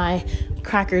bring my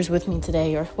crackers with me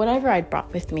today or whatever I'd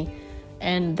brought with me.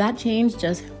 And that change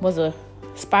just was a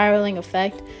spiraling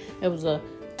effect. It was a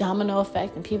domino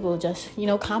effect, and people just, you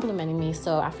know, complimenting me.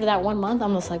 So after that 1 month,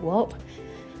 I'm just like, well,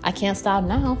 I can't stop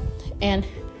now. And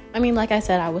I mean, like I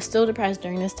said, I was still depressed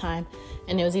during this time,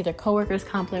 and it was either coworkers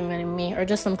complimenting me or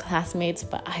just some classmates.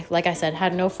 But like I said,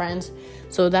 had no friends.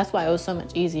 So that's why it was so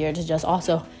much easier to just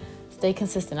also stay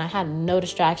consistent. I had no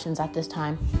distractions at this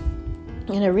time.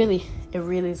 And it really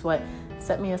is what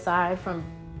set me aside from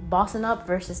bossing up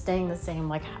versus staying the same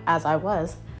like as I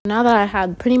was. Now that I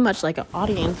had pretty much like an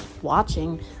audience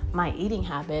watching my eating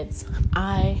habits,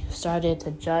 I started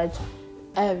to judge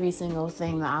every single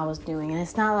thing that I was doing. And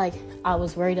it's not like I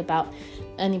was worried about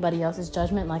anybody else's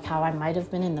judgment like how I might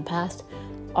have been in the past.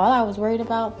 All I was worried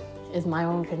about is my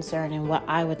own concern and what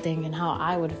I would think and how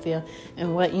I would feel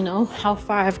and what, you know, how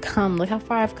far I've come. Look how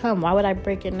far I've come. Why would I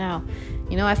break it now?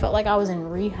 You know, I felt like I was in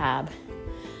rehab,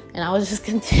 and I was just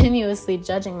continuously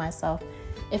judging myself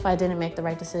if I didn't make the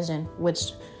right decision,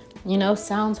 which, you know,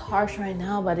 sounds harsh right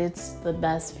now, but it's the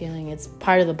best feeling. It's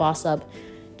part of the boss up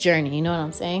journey. You know what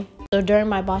I'm saying? So during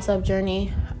my boss up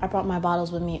journey, I brought my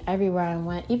bottles with me everywhere I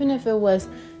went, even if it was,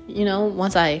 you know,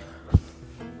 once I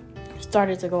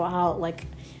started to go out, like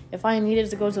if I needed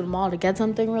to go to the mall to get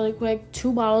something really quick,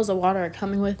 2 bottles of water are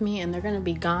coming with me, and they're going to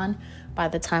be gone by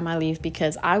the time I leave,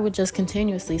 because I would just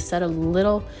continuously set a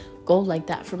little goal like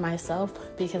that for myself,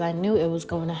 because I knew it was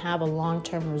going to have a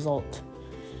long-term result.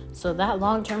 So that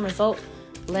long-term result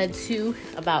led to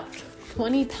about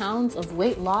 20 pounds of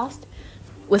weight lost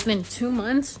within 2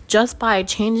 months, just by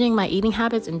changing my eating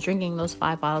habits and drinking those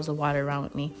 5 bottles of water around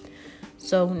with me.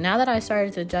 So now that I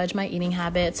started to judge my eating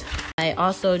habits, I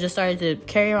also just started to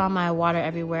carry around my water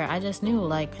everywhere. I just knew,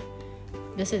 like,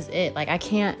 this is it. Like, I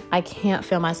can't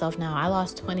feel myself now. I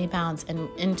lost 20 pounds, and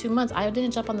in 2 months, I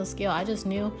didn't jump on the scale. I just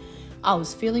knew I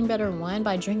was feeling better, one,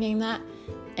 by drinking that,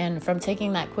 and from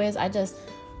taking that quiz,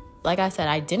 like I said,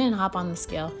 I didn't hop on the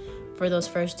scale for those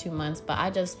first 2 months, but I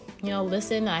just, you know,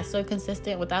 listened, and I stayed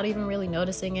consistent without even really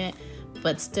noticing it,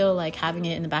 but still, like, having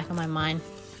it in the back of my mind.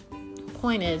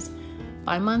 Point is,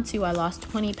 by month 2, I lost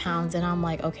 20 pounds, and I'm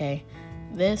like, okay,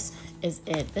 this is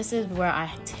it. This is where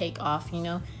I take off, you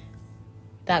know?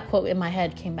 That quote in my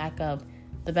head came back up.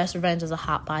 The best revenge is a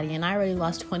hot body, and I already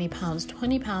lost 20 pounds.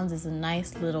 20 pounds is a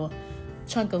nice little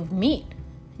chunk of meat.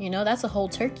 You know, that's a whole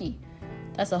turkey.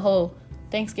 That's a whole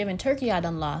Thanksgiving turkey I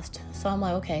done lost. So I'm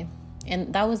like, okay.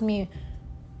 And that was me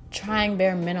trying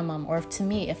bare minimum, or to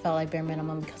me, it felt like bare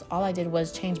minimum, because all I did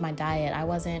was change my diet. I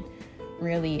wasn't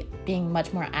really being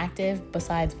much more active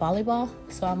besides volleyball.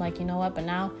 So I'm like, you know what? But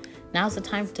now's the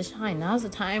time to shine. Now's the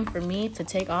time for me to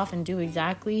take off and do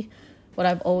exactly what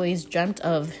I've always dreamt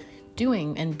of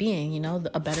doing and being, you know,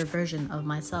 a better version of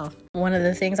myself. One of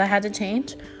the things I had to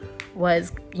change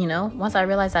was, you know, once I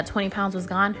realized that 20 pounds was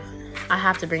gone, I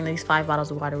have to bring these 5 bottles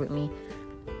of water with me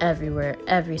everywhere,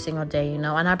 every single day, you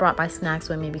know. And I brought my snacks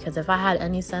with me, because if I had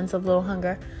any sense of little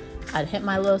hunger, I'd hit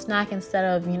my little snack instead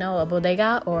of, you know, a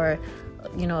bodega or,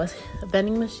 you know, a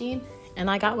vending machine, and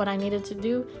I got what I needed to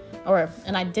do,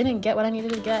 and I didn't get what I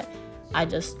needed to get. I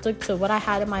just stuck to what I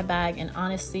had in my bag, and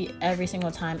honestly, every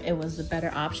single time it was the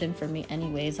better option for me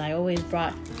anyways. I always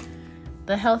brought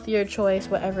the healthier choice,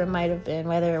 whatever it might have been,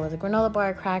 whether it was a granola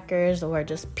bar, crackers, or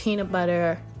just peanut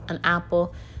butter, an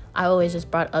apple, I always just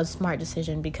brought a smart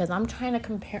decision because I'm trying to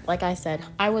compare. Like I said,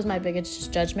 I was my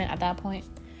biggest judgment at that point,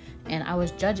 and I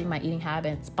was judging my eating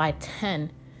habits by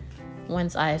 10.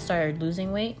 Once I started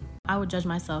losing weight, I would judge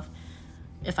myself.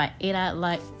 If I ate at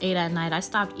night, I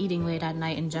stopped eating late at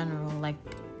night in general. Like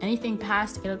anything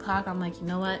past 8 o'clock, I'm like, you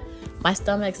know what? My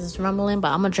stomach is rumbling, but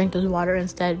I'm gonna drink this water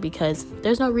instead because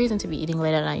there's no reason to be eating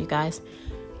late at night, you guys.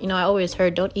 You know, I always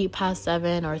heard don't eat past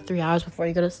 7 or 3 hours before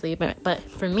you go to sleep. But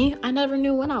for me, I never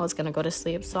knew when I was gonna go to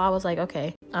sleep. So I was like,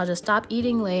 okay, I'll just stop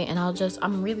eating late, and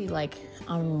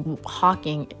I'm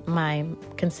hawking my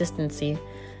consistency.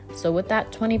 So with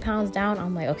that 20 pounds down,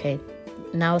 I'm like, okay,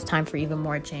 now it's time for even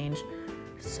more change.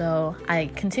 So I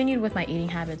continued with my eating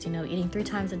habits, you know, eating 3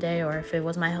 times a day, or if it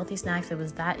was my healthy snacks, it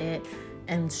was it,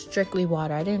 and strictly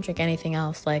water. I didn't drink anything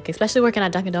else. Like, especially working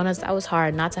at Dunkin' Donuts, that was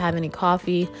hard. Not to have any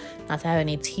coffee, not to have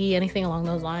any tea, anything along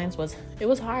those lines was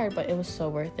hard, but it was so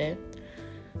worth it.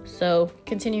 So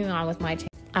continuing on with my change,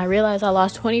 I realized I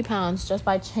lost 20 pounds just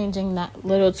by changing that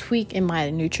little tweak in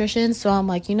my nutrition. So I'm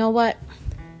like, you know what?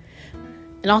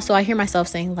 And also, I hear myself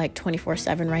saying like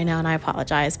 24/7 right now, and I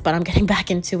apologize, but I'm getting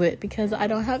back into it because I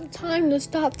don't have time to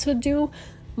stop to do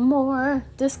more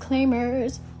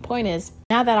disclaimers. Point is,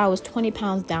 now that I was 20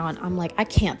 pounds down, I'm like, I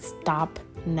can't stop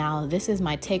now. This is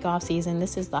my takeoff season.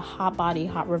 This is the hot body,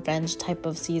 hot revenge type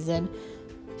of season.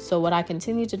 So what I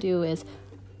continue to do is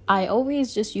I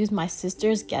always just use my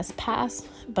sister's guest pass,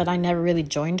 but I never really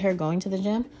joined her going to the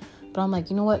gym. But I'm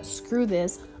like, you know what? Screw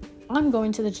this. I'm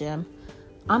going to the gym.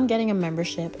 I'm getting a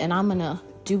membership, and I'm gonna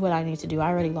do what I need to do. I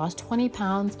already lost 20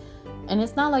 pounds, and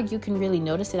it's not like you can really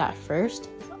notice it at first,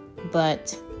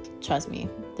 but trust me,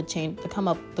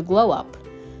 the glow up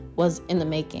was in the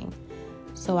making.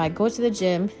 So I go to the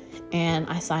gym and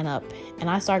I sign up, and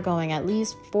I start going at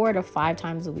least 4 to 5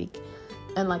 times a week.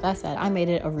 And like I said, I made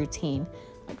it a routine.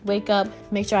 I'd wake up,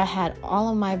 make sure I had all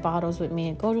of my bottles with me,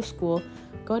 and go to school,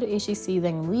 go to HEC,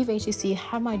 then leave HEC,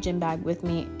 have my gym bag with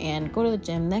me, and go to the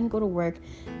gym, then go to work.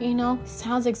 You know,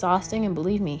 sounds exhausting, and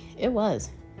believe me, it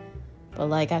was. But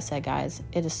like I said, guys,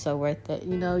 it is so worth it.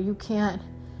 You know, you can't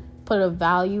put a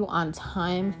value on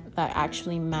time that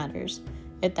actually matters,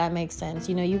 if that makes sense.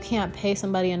 You know, you can't pay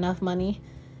somebody enough money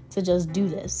to just do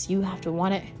this. You have to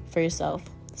want it for yourself.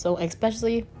 So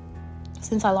especially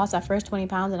since I lost that first 20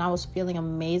 pounds and I was feeling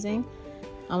amazing,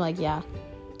 I'm like, yeah,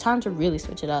 time to really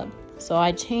switch it up. So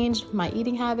I changed my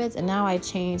eating habits, and now I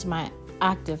changed my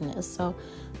activeness. So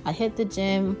I hit the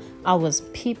gym. I was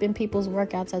peeping people's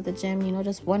workouts at the gym, you know,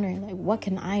 just wondering, like, what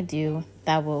can I do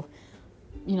that will,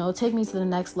 you know, take me to the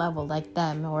next level like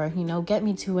them, or, you know, get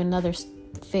me to another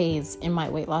phase in my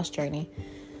weight loss journey.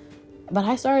 But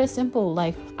I started simple.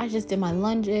 Like, I just did my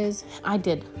lunges.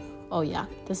 This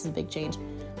is a big change.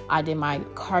 I did my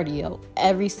cardio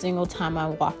every single time I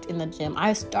walked in the gym.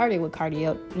 I started with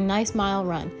cardio, nice mile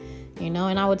run, you know,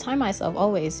 and I would time myself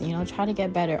always, you know, try to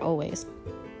get better always,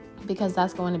 because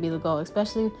that's going to be the goal,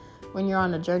 especially when you're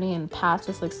on a journey and path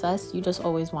to success. You just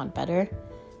always want better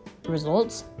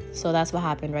results. So that's what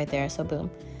happened right there. So boom.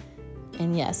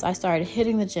 And yes, I started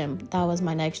hitting the gym. That was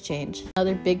my next change.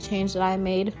 Another big change that I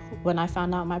made when I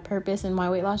found out my purpose in my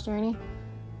weight loss journey,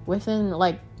 within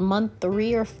like month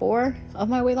 3 or 4 of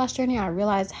my weight loss journey, I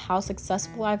realized how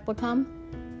successful I've become.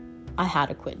 I had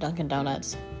to quit Dunkin'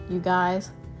 Donuts. You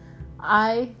guys,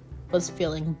 I was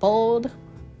feeling bold,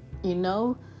 you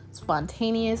know,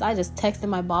 spontaneous. I just texted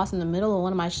my boss in the middle of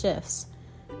one of my shifts.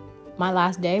 My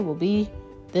last day will be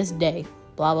this day,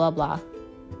 blah, blah, blah.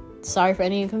 Sorry for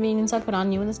any inconvenience I put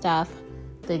on you and the staff.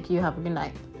 Thank you. Have a good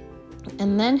night.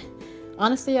 And then,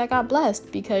 honestly, I got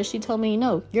blessed because she told me,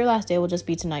 no, your last day will just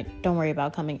be tonight. Don't worry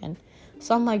about coming in.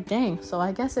 So I'm like, dang. So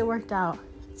I guess it worked out.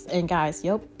 And guys,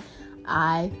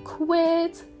 I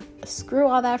quit. Screw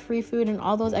all that free food and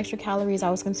all those extra calories I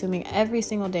was consuming every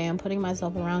single day and putting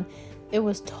myself around. It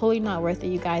was totally not worth it,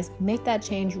 you guys. Make that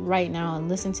change right now and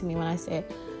listen to me when I say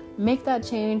it. Make that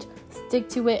change, stick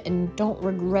to it, and don't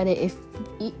regret it.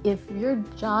 If your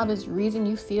job is the reason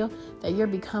you feel that you're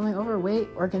becoming overweight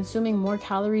or consuming more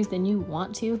calories than you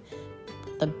want to,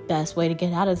 the best way to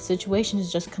get out of the situation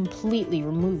is just completely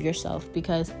remove yourself,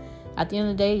 because at the end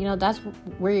of the day, you know, that's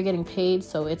where you're getting paid.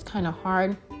 So it's kind of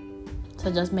hard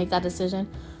to just make that decision.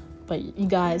 But you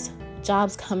guys,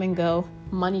 jobs come and go,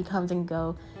 money comes and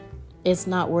go. It's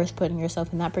not worth putting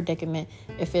yourself in that predicament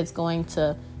if it's going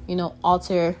to, you know,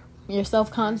 alter your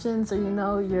self-conscience or, you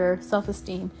know, your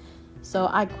self-esteem. So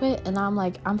I quit, and I'm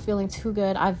like, I'm feeling too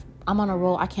good. I'm on a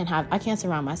roll. I can't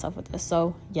surround myself with this.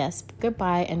 So yes,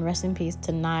 goodbye and rest in peace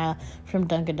to Naya from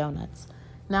Dunkin' Donuts.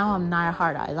 now I'm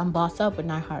Nyahearteyes. I'm boss up with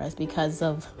Nyahearteyes because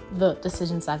of the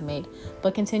decisions I've made.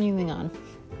 But continuing on.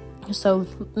 So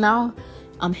now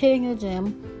I'm hitting the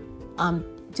gym. I'm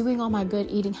doing all my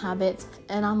good eating habits.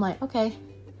 And I'm like, okay,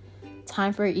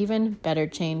 time for even better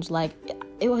change. Like,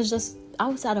 it was just, I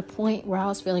was at a point where I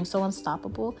was feeling so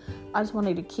unstoppable. I just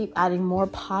wanted to keep adding more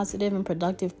positive and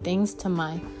productive things to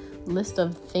my list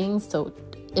of things. So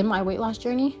in my weight loss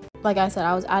journey, like I said,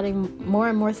 I was adding more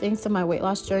and more things to my weight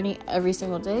loss journey every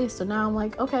single day. So now I'm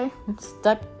like, okay,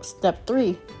 step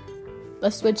 3.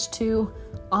 Let's switch to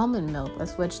almond milk.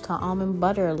 Let's switch to almond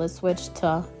butter. Let's switch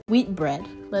to wheat bread.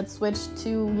 Let's switch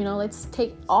to, let's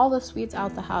take all the sweets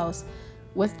out the house.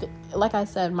 Like I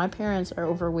said, my parents are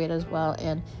overweight as well.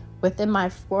 And within my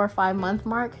 4 or 5 month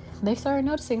mark, they started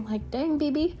noticing, like, dang,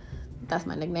 BB, that's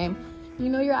my nickname.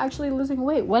 You're actually losing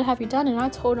weight. What have you done? And I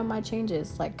told them my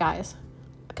changes. Like, guys,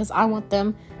 because I want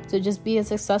them to just be as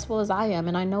successful as I am.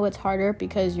 And I know it's harder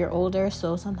because you're older,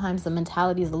 so sometimes the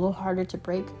mentality is a little harder to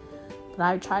break. But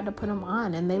I tried to put them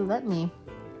on, and they let me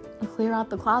clear out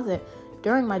the closet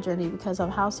during my journey because of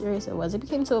how serious it was. It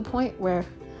became to a point where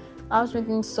I was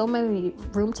drinking so many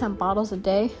room temp bottles a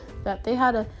day that they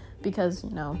had to, because,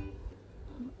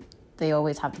 they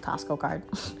always have the Costco card.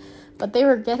 But they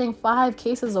were getting 5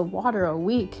 cases of water a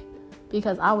week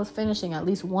because I was finishing at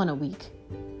least 1 a week.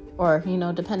 Or,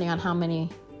 depending on how many,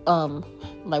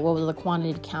 what was the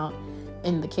quantity count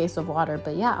in the case of water.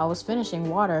 But yeah, I was finishing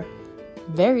water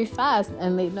very fast.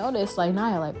 And they noticed, like,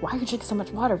 Naya, like, why are you drinking so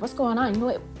much water? What's going on?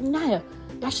 Naya,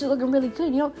 you're actually looking really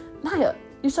good. Naya,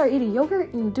 you start eating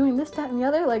yogurt and doing this, that, and the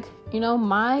other. Like,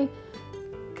 my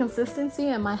consistency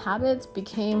and my habits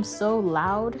became so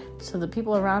loud to the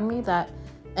people around me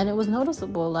and it was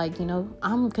noticeable. Like,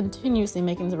 I'm continuously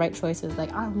making the right choices.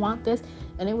 Like, I want this.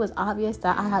 And it was obvious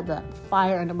that I had the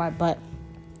fire under my butt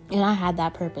and I had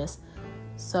that purpose.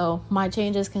 So my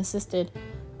changes consisted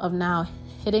of now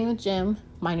hitting the gym,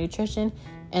 my nutrition,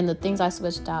 and the things I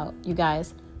switched out. You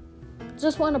guys,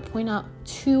 just want to point out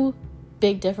 2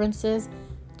 big differences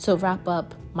to wrap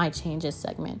up my changes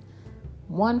segment.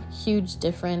 One huge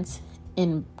difference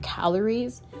in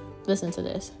calories. Listen to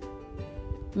this.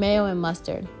 Mayo and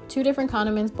mustard. 2 different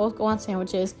condiments, both go on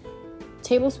sandwiches.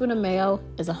 Tablespoon of mayo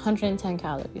is 110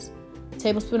 calories.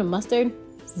 Tablespoon of mustard,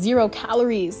 0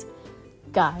 calories.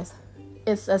 Guys,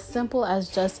 it's as simple as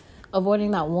just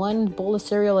avoiding that 1 bowl of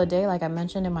cereal a day, like I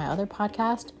mentioned in my other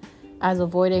podcast, as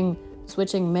avoiding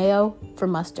switching mayo for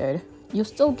mustard. You'll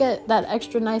still get that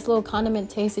extra nice little condiment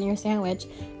taste in your sandwich,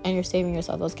 and you're saving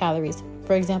yourself those calories.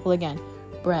 For example, again,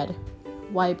 bread,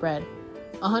 white bread,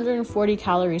 140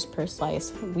 calories per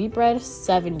slice. Wheat bread,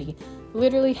 70.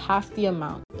 Literally half the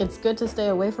amount. It's good to stay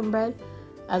away from bread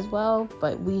as well,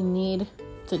 but we need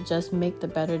to just make the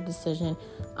better decision.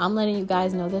 I'm letting you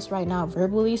guys know this right now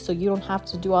verbally, so you don't have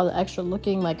to do all the extra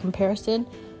looking like comparison,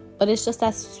 but it's just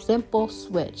that simple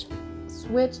switch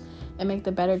and make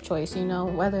the better choice.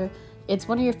 Whether it's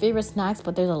one of your favorite snacks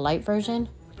but there's a light version,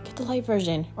 get the light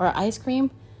version. Or ice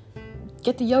cream,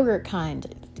 get the yogurt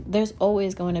kind. There's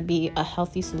always going to be a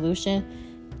healthy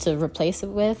solution to replace it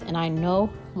with. And I know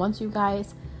once you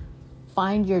guys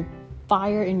find your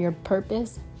fire in your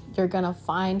purpose, you're going to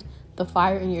find the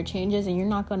fire in your changes, and you're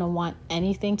not going to want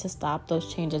anything to stop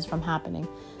those changes from happening.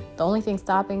 The only thing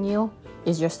stopping you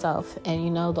is yourself.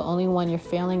 And the only one you're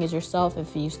failing is yourself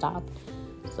if you stop.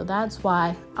 So that's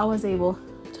why I was able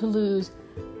to lose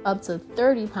up to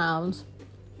 30 pounds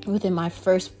within my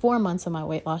first 4 months of my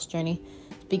weight loss journey,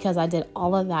 because I did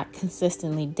all of that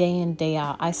consistently, day in, day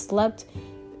out. I slept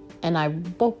and I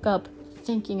woke up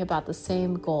thinking about the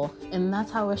same goal. And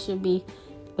that's how it should be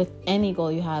with any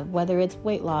goal you have, whether it's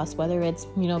weight loss, whether it's,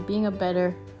 being a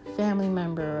better family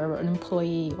member or an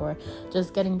employee, or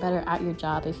just getting better at your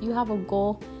job. If you have a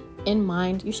goal in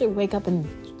mind, you should wake up and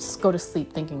just go to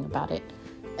sleep thinking about it.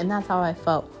 And that's how I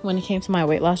felt when it came to my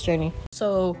weight loss journey.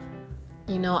 So,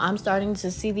 I'm starting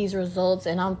to see these results,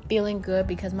 and I'm feeling good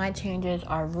because my changes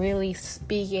are really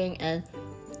speaking. And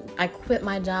I quit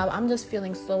my job. I'm just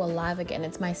feeling so alive again.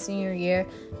 It's my senior year,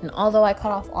 and although I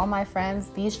cut off all my friends,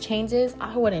 these changes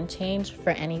I wouldn't change for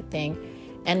anything.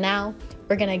 And now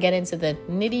we're gonna get into the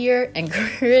nittier and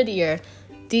grittier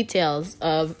details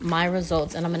of my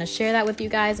results, and I'm gonna share that with you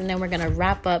guys, and then we're gonna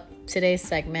wrap up today's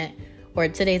segment or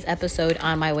today's episode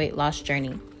on my weight loss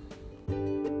journey.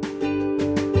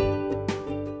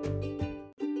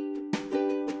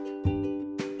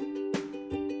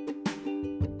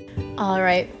 All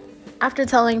right, after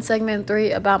telling segment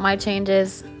 3 about my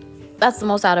changes, that's the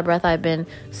most out of breath I've been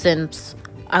since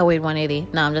I weighed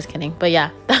 180. No, I'm just kidding. But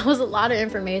yeah, that was a lot of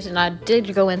information. I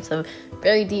did go into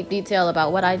very deep detail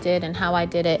about what I did and how I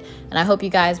did it. And I hope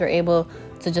you guys were able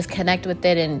to just connect with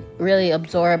it and really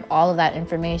absorb all of that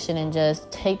information and just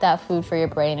take that food for your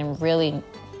brain and really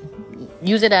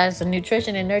use it as a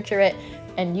nutrition and nurture it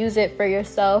and use it for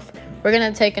yourself. We're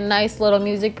going to take a nice little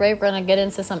music break. We're going to get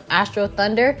into some Astro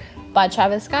Thunder by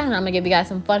Travis Scott, and I'm going to give you guys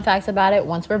some fun facts about it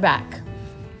once we're back.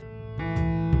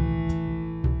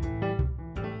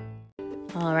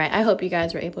 All right, I hope you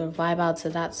guys were able to vibe out to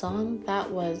that song.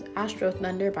 That was Astro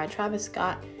Thunder by Travis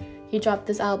Scott. He dropped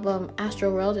this album,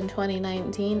 Astro World, in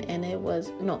 2019, and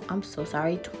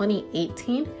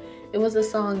 2018. It was a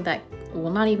song that,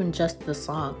 well, not even just the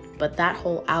song, but that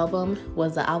whole album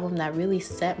was the album that really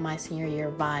set my senior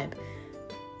year vibe.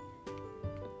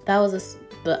 That was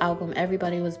the album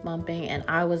everybody was bumping, and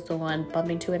I was the one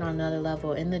bumping to it on another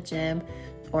level in the gym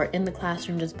or in the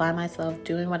classroom, just by myself,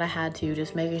 doing what I had to,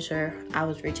 just making sure I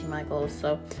was reaching my goals.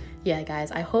 So yeah,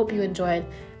 guys, I hope you enjoyed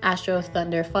Astro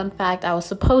Thunder. Fun fact, I was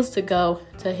supposed to go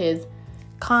to his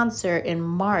concert in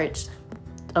March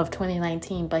of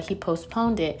 2019, but he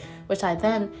postponed it, which I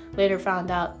then later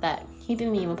found out that he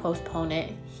didn't even postpone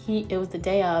it. It was the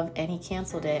day of, and he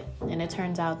canceled it. And it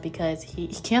turns out because he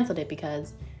canceled it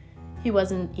because he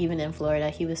wasn't even in Florida.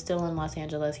 He was still in Los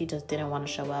Angeles. He just didn't want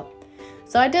to show up.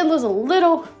 So I did lose a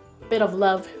little bit of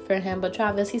love for him, but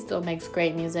Travis, he still makes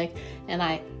great music, and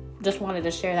I just wanted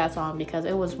to share that song because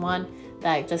it was one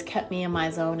that just kept me in my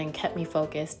zone and kept me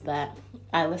focused, that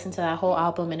I listened to that whole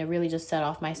album and it really just set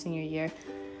off my senior year.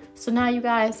 So now, you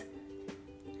guys,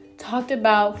 talked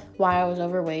about why I was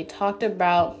overweight, talked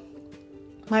about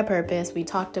my purpose, we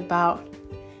talked about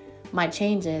my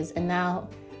changes, and now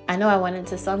I know I went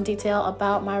into some detail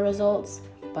about my results,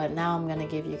 but now I'm going to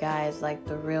give you guys like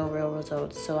the real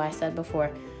results. So I said before,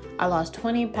 I lost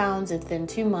 20 pounds within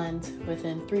 2 months.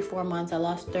 Within 3-4 months, I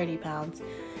lost 30 pounds.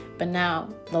 But now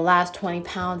the last 20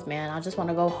 pounds, man, I just want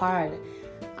to go hard.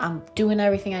 I'm doing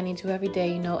everything I need to every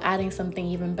day, adding something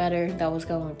even better that was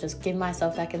going to just give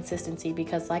myself that consistency,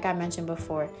 because like I mentioned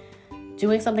before,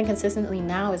 doing something consistently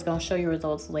now is going to show you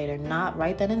results later, not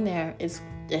right then and there. It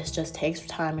just takes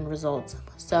time and results.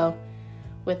 So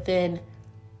within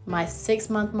my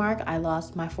 6-month mark, I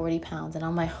lost my 40 pounds, and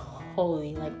I'm like,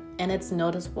 holy, and it's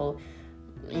noticeable.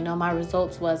 My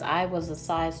results was I was a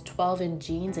size 12 in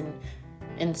jeans and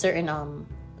in certain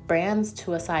brands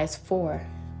to a size 4.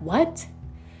 What?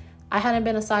 I hadn't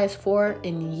been a size 4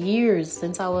 in years.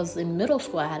 Since I was in middle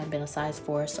school, I hadn't been a size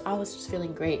 4, so I was just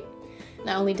feeling great.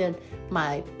 Not only did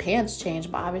my pants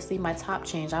change, but obviously my top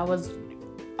changed. I was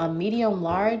a medium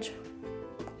large,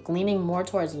 leaning more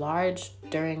towards large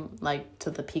during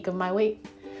to the peak of my weight,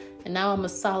 and now I'm a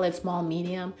solid small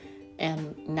medium,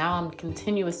 and now I'm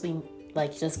continuously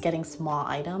just getting small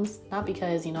items, not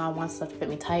because I want stuff to fit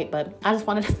me tight, but I just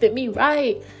wanted to fit me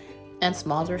right, and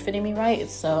smalls were fitting me right.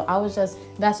 So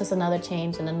that's just another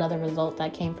change and another result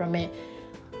that came from it.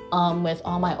 With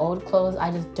all my old clothes,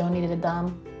 I just donated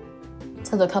them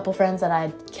to the couple friends that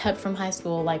I kept from high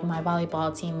school, like my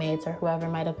volleyball teammates or whoever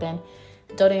might have been.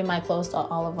 Donated my clothes to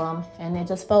all of them, and it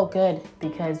just felt good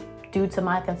because due to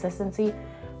my consistency,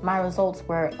 my results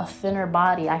were a thinner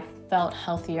body. I felt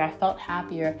healthier, I felt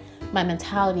happier, my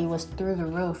mentality was through the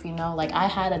roof. I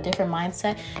had a different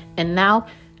mindset, and now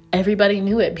everybody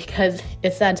knew it because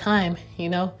it's that time.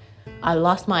 I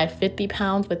lost my 50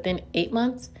 pounds within 8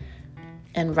 months,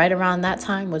 and right around that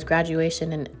time was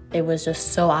graduation, and it was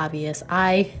just so obvious.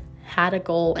 I had a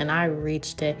goal and I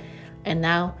reached it, and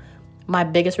now my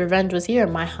biggest revenge was here,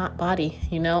 my hot body.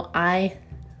 I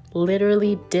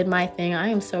literally did my thing. I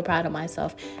am so proud of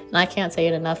myself, and I can't say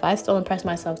it enough. I still impress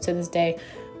myself to this day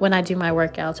when I do my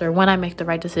workouts or when I make the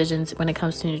right decisions when it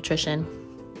comes to nutrition,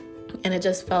 and it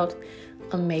just felt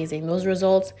amazing. Those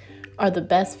results are the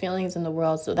best feelings in the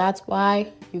world. So that's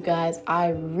why, you guys,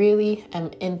 I really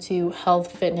am into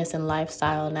health, fitness, and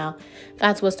lifestyle now.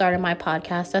 That's what started my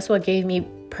podcast. That's what gave me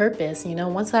purpose.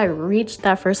 Once I reached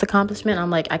that first accomplishment, I'm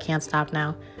like, I can't stop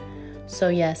now. So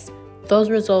yes, those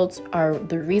results are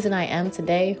the reason I am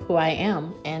today who I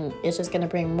am, and it's just going to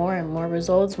bring more and more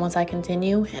results once I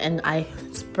continue and I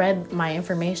spread my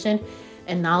information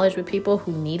and knowledge with people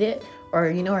who need it or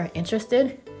are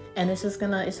interested. And it's just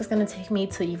gonna take me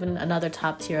to even another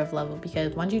top tier of level,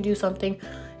 because once you do something,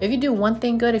 if you do one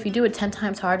thing good, if you do it 10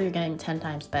 times harder, you're getting 10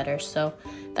 times better. So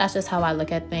that's just how I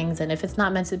look at things. And if it's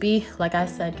not meant to be, like I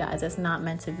said, guys, it's not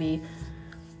meant to be.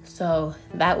 So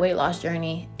that weight loss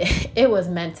journey, it was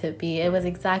meant to be. It was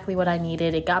exactly what I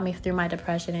needed. It got me through my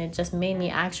depression, and it just made me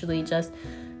actually just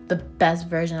the best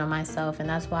version of myself. And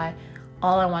that's why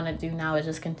all I want to do now is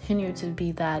just continue to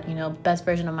be that, best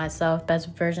version of myself, best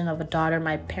version of a daughter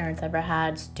my parents ever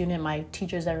had, student my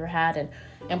teachers ever had, and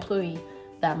employee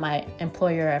that my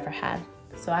employer ever had.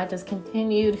 So I just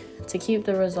continued to keep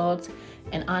the results.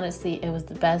 And honestly, it was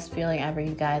the best feeling ever,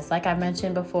 you guys. Like I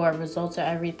mentioned before, results are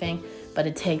everything, but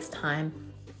it takes time.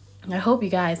 I hope you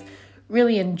guys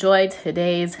really enjoyed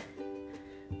today's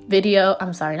today's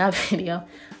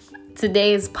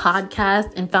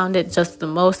podcast and found it just the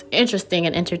most interesting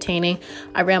and entertaining.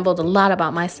 I rambled a lot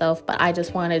about myself, but I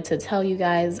just wanted to tell you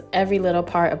guys every little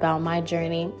part about my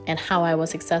journey and how I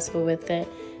was successful with it.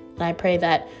 And I pray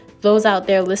that those out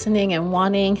there listening and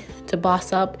wanting to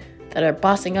boss up, that are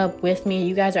bossing up with me,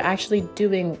 you guys are actually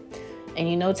doing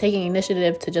and, taking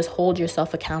initiative to just hold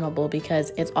yourself accountable,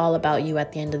 because it's all about you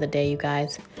at the end of the day, you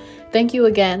guys. Thank you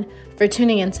again for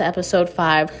tuning into episode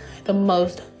 5, the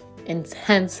most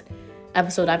intense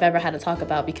episode I've ever had to talk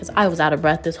about, because I was out of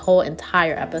breath this whole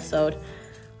entire episode.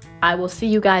 I will see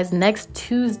you guys next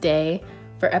Tuesday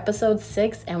for episode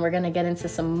 6, and we're going to get into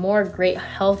some more great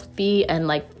healthy and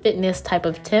fitness type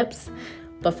of tips.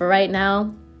 But for right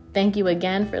now, thank you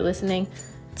again for listening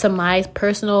to my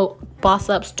personal boss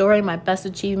up story, my best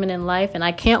achievement in life. And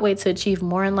I can't wait to achieve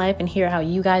more in life and hear how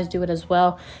you guys do it as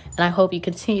well. And I hope you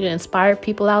continue to inspire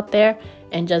people out there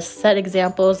and just set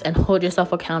examples and hold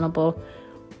yourself accountable.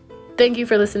 Thank you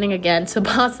for listening again to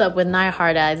Boss Up with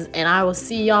Nyahearteyes, and I will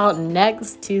see y'all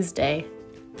next Tuesday.